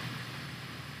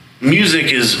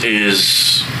music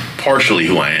is partially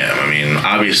who I am. I mean,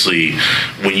 obviously,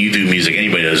 when you do music,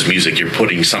 anybody does music, you're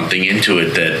putting something into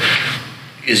it that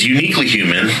is uniquely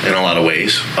human in a lot of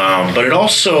ways. But it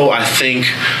also, I think,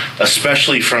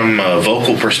 especially from a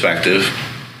vocal perspective,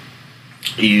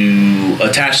 you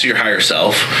attach to your higher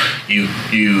self. You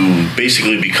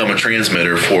basically become a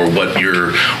transmitter for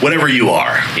whatever you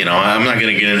are. You know, I'm not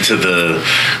going to get into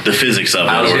the physics of it.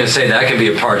 I was going to say that could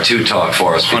be a part 2 talk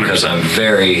for us because 100%. I'm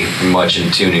very much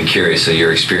in tune and curious of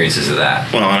your experiences of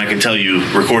that. Well, and I can tell you,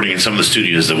 recording in some of the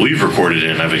studios that we've recorded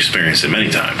in, I've experienced it many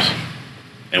times.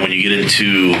 And when you get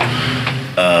into,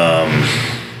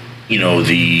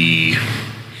 the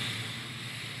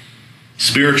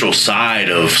spiritual side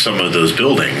of some of those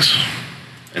buildings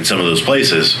and some of those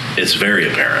places, it's very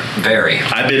apparent. Very.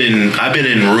 I've been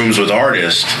in rooms with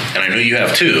artists, and I know you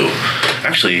have too.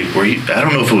 Actually, I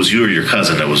don't know if it was you or your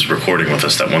cousin that was recording with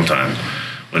us that one time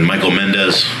when Michael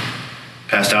Mendez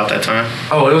passed out that time.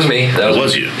 Oh, it was me. That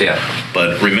was you. Yeah.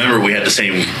 But remember, we had the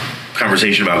same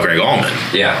conversation about Greg Allman.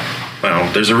 Yeah.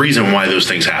 Well, there's a reason why those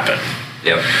things happen.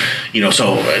 Yep.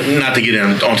 So not to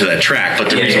get onto that track, but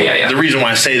the reason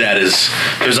why I say that is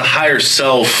there's a higher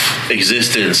self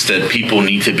existence that people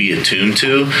need to be attuned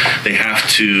to. They have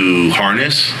to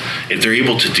harness. If they're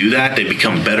able to do that, they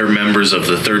become better members of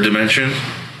the third dimension.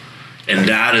 And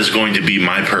that is going to be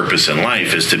my purpose in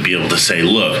life, is to be able to say,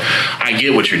 look, I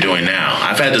get what you're doing now.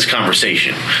 I've had this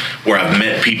conversation where I've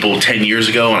met people 10 years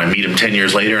ago and I meet them 10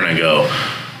 years later and I go,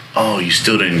 oh, you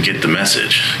still didn't get the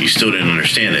message. You still didn't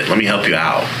understand it. Let me help you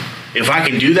out. If I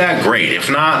can do that, great. If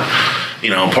not,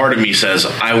 part of me says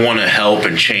I want to help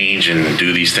and change and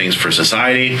do these things for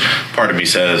society. Part of me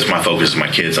says my focus is my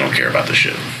kids. I don't care about this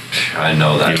shit. I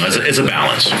know that. It's a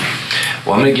balance.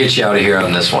 Well, I'm going to get you out of here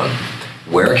on this one.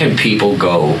 Where can people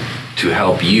go to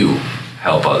help you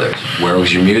help others? Where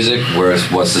was your music?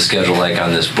 What's the schedule like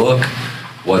on this book?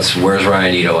 Where's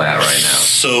Ryanito at right now?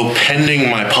 So pending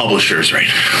my publishers right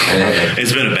now.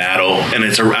 It's been a battle, and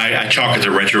I chalk it to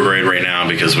retrograde right now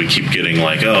because we keep getting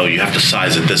like, oh, you have to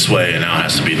size it this way, and now it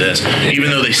has to be this.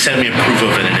 Even though they send me a proof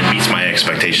of it and it meets my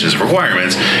expectations and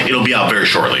requirements, it'll be out very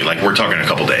shortly. Like we're talking a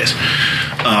couple days.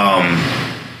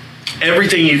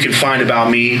 Everything you can find about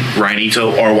me,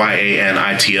 Ryanito,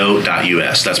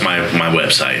 RYANITO.us. That's my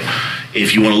website.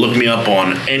 If you want to look me up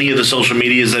on any of the social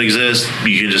medias that exist,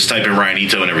 you can just type in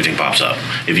Ryanito and everything pops up.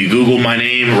 If you Google my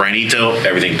name, Ryanito,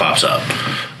 everything pops up.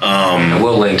 And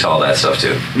we'll link to all that stuff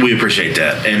too. We appreciate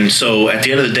that. And so at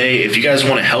the end of the day, if you guys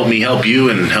want to help me help you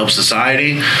and help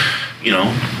society,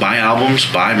 buy albums,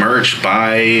 buy merch,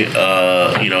 buy,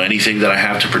 anything that I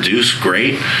have to produce,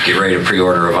 great. Get ready to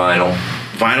pre-order a vinyl.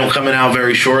 Vinyl coming out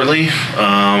very shortly.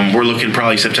 We're looking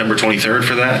probably September 23rd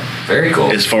for that. Very cool.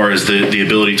 As far as the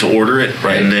ability to order it.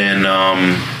 Right. And then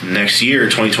next year,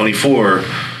 2024,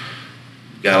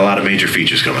 got a lot of major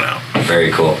features coming out. Very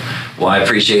cool. Well, I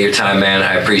appreciate your time, man.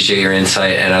 I appreciate your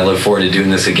insight, and I look forward to doing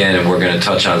this again, and we're going to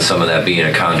touch on some of that being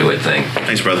a conduit thing.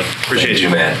 Thanks, brother. Appreciate you,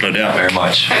 man. No doubt. Very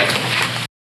much.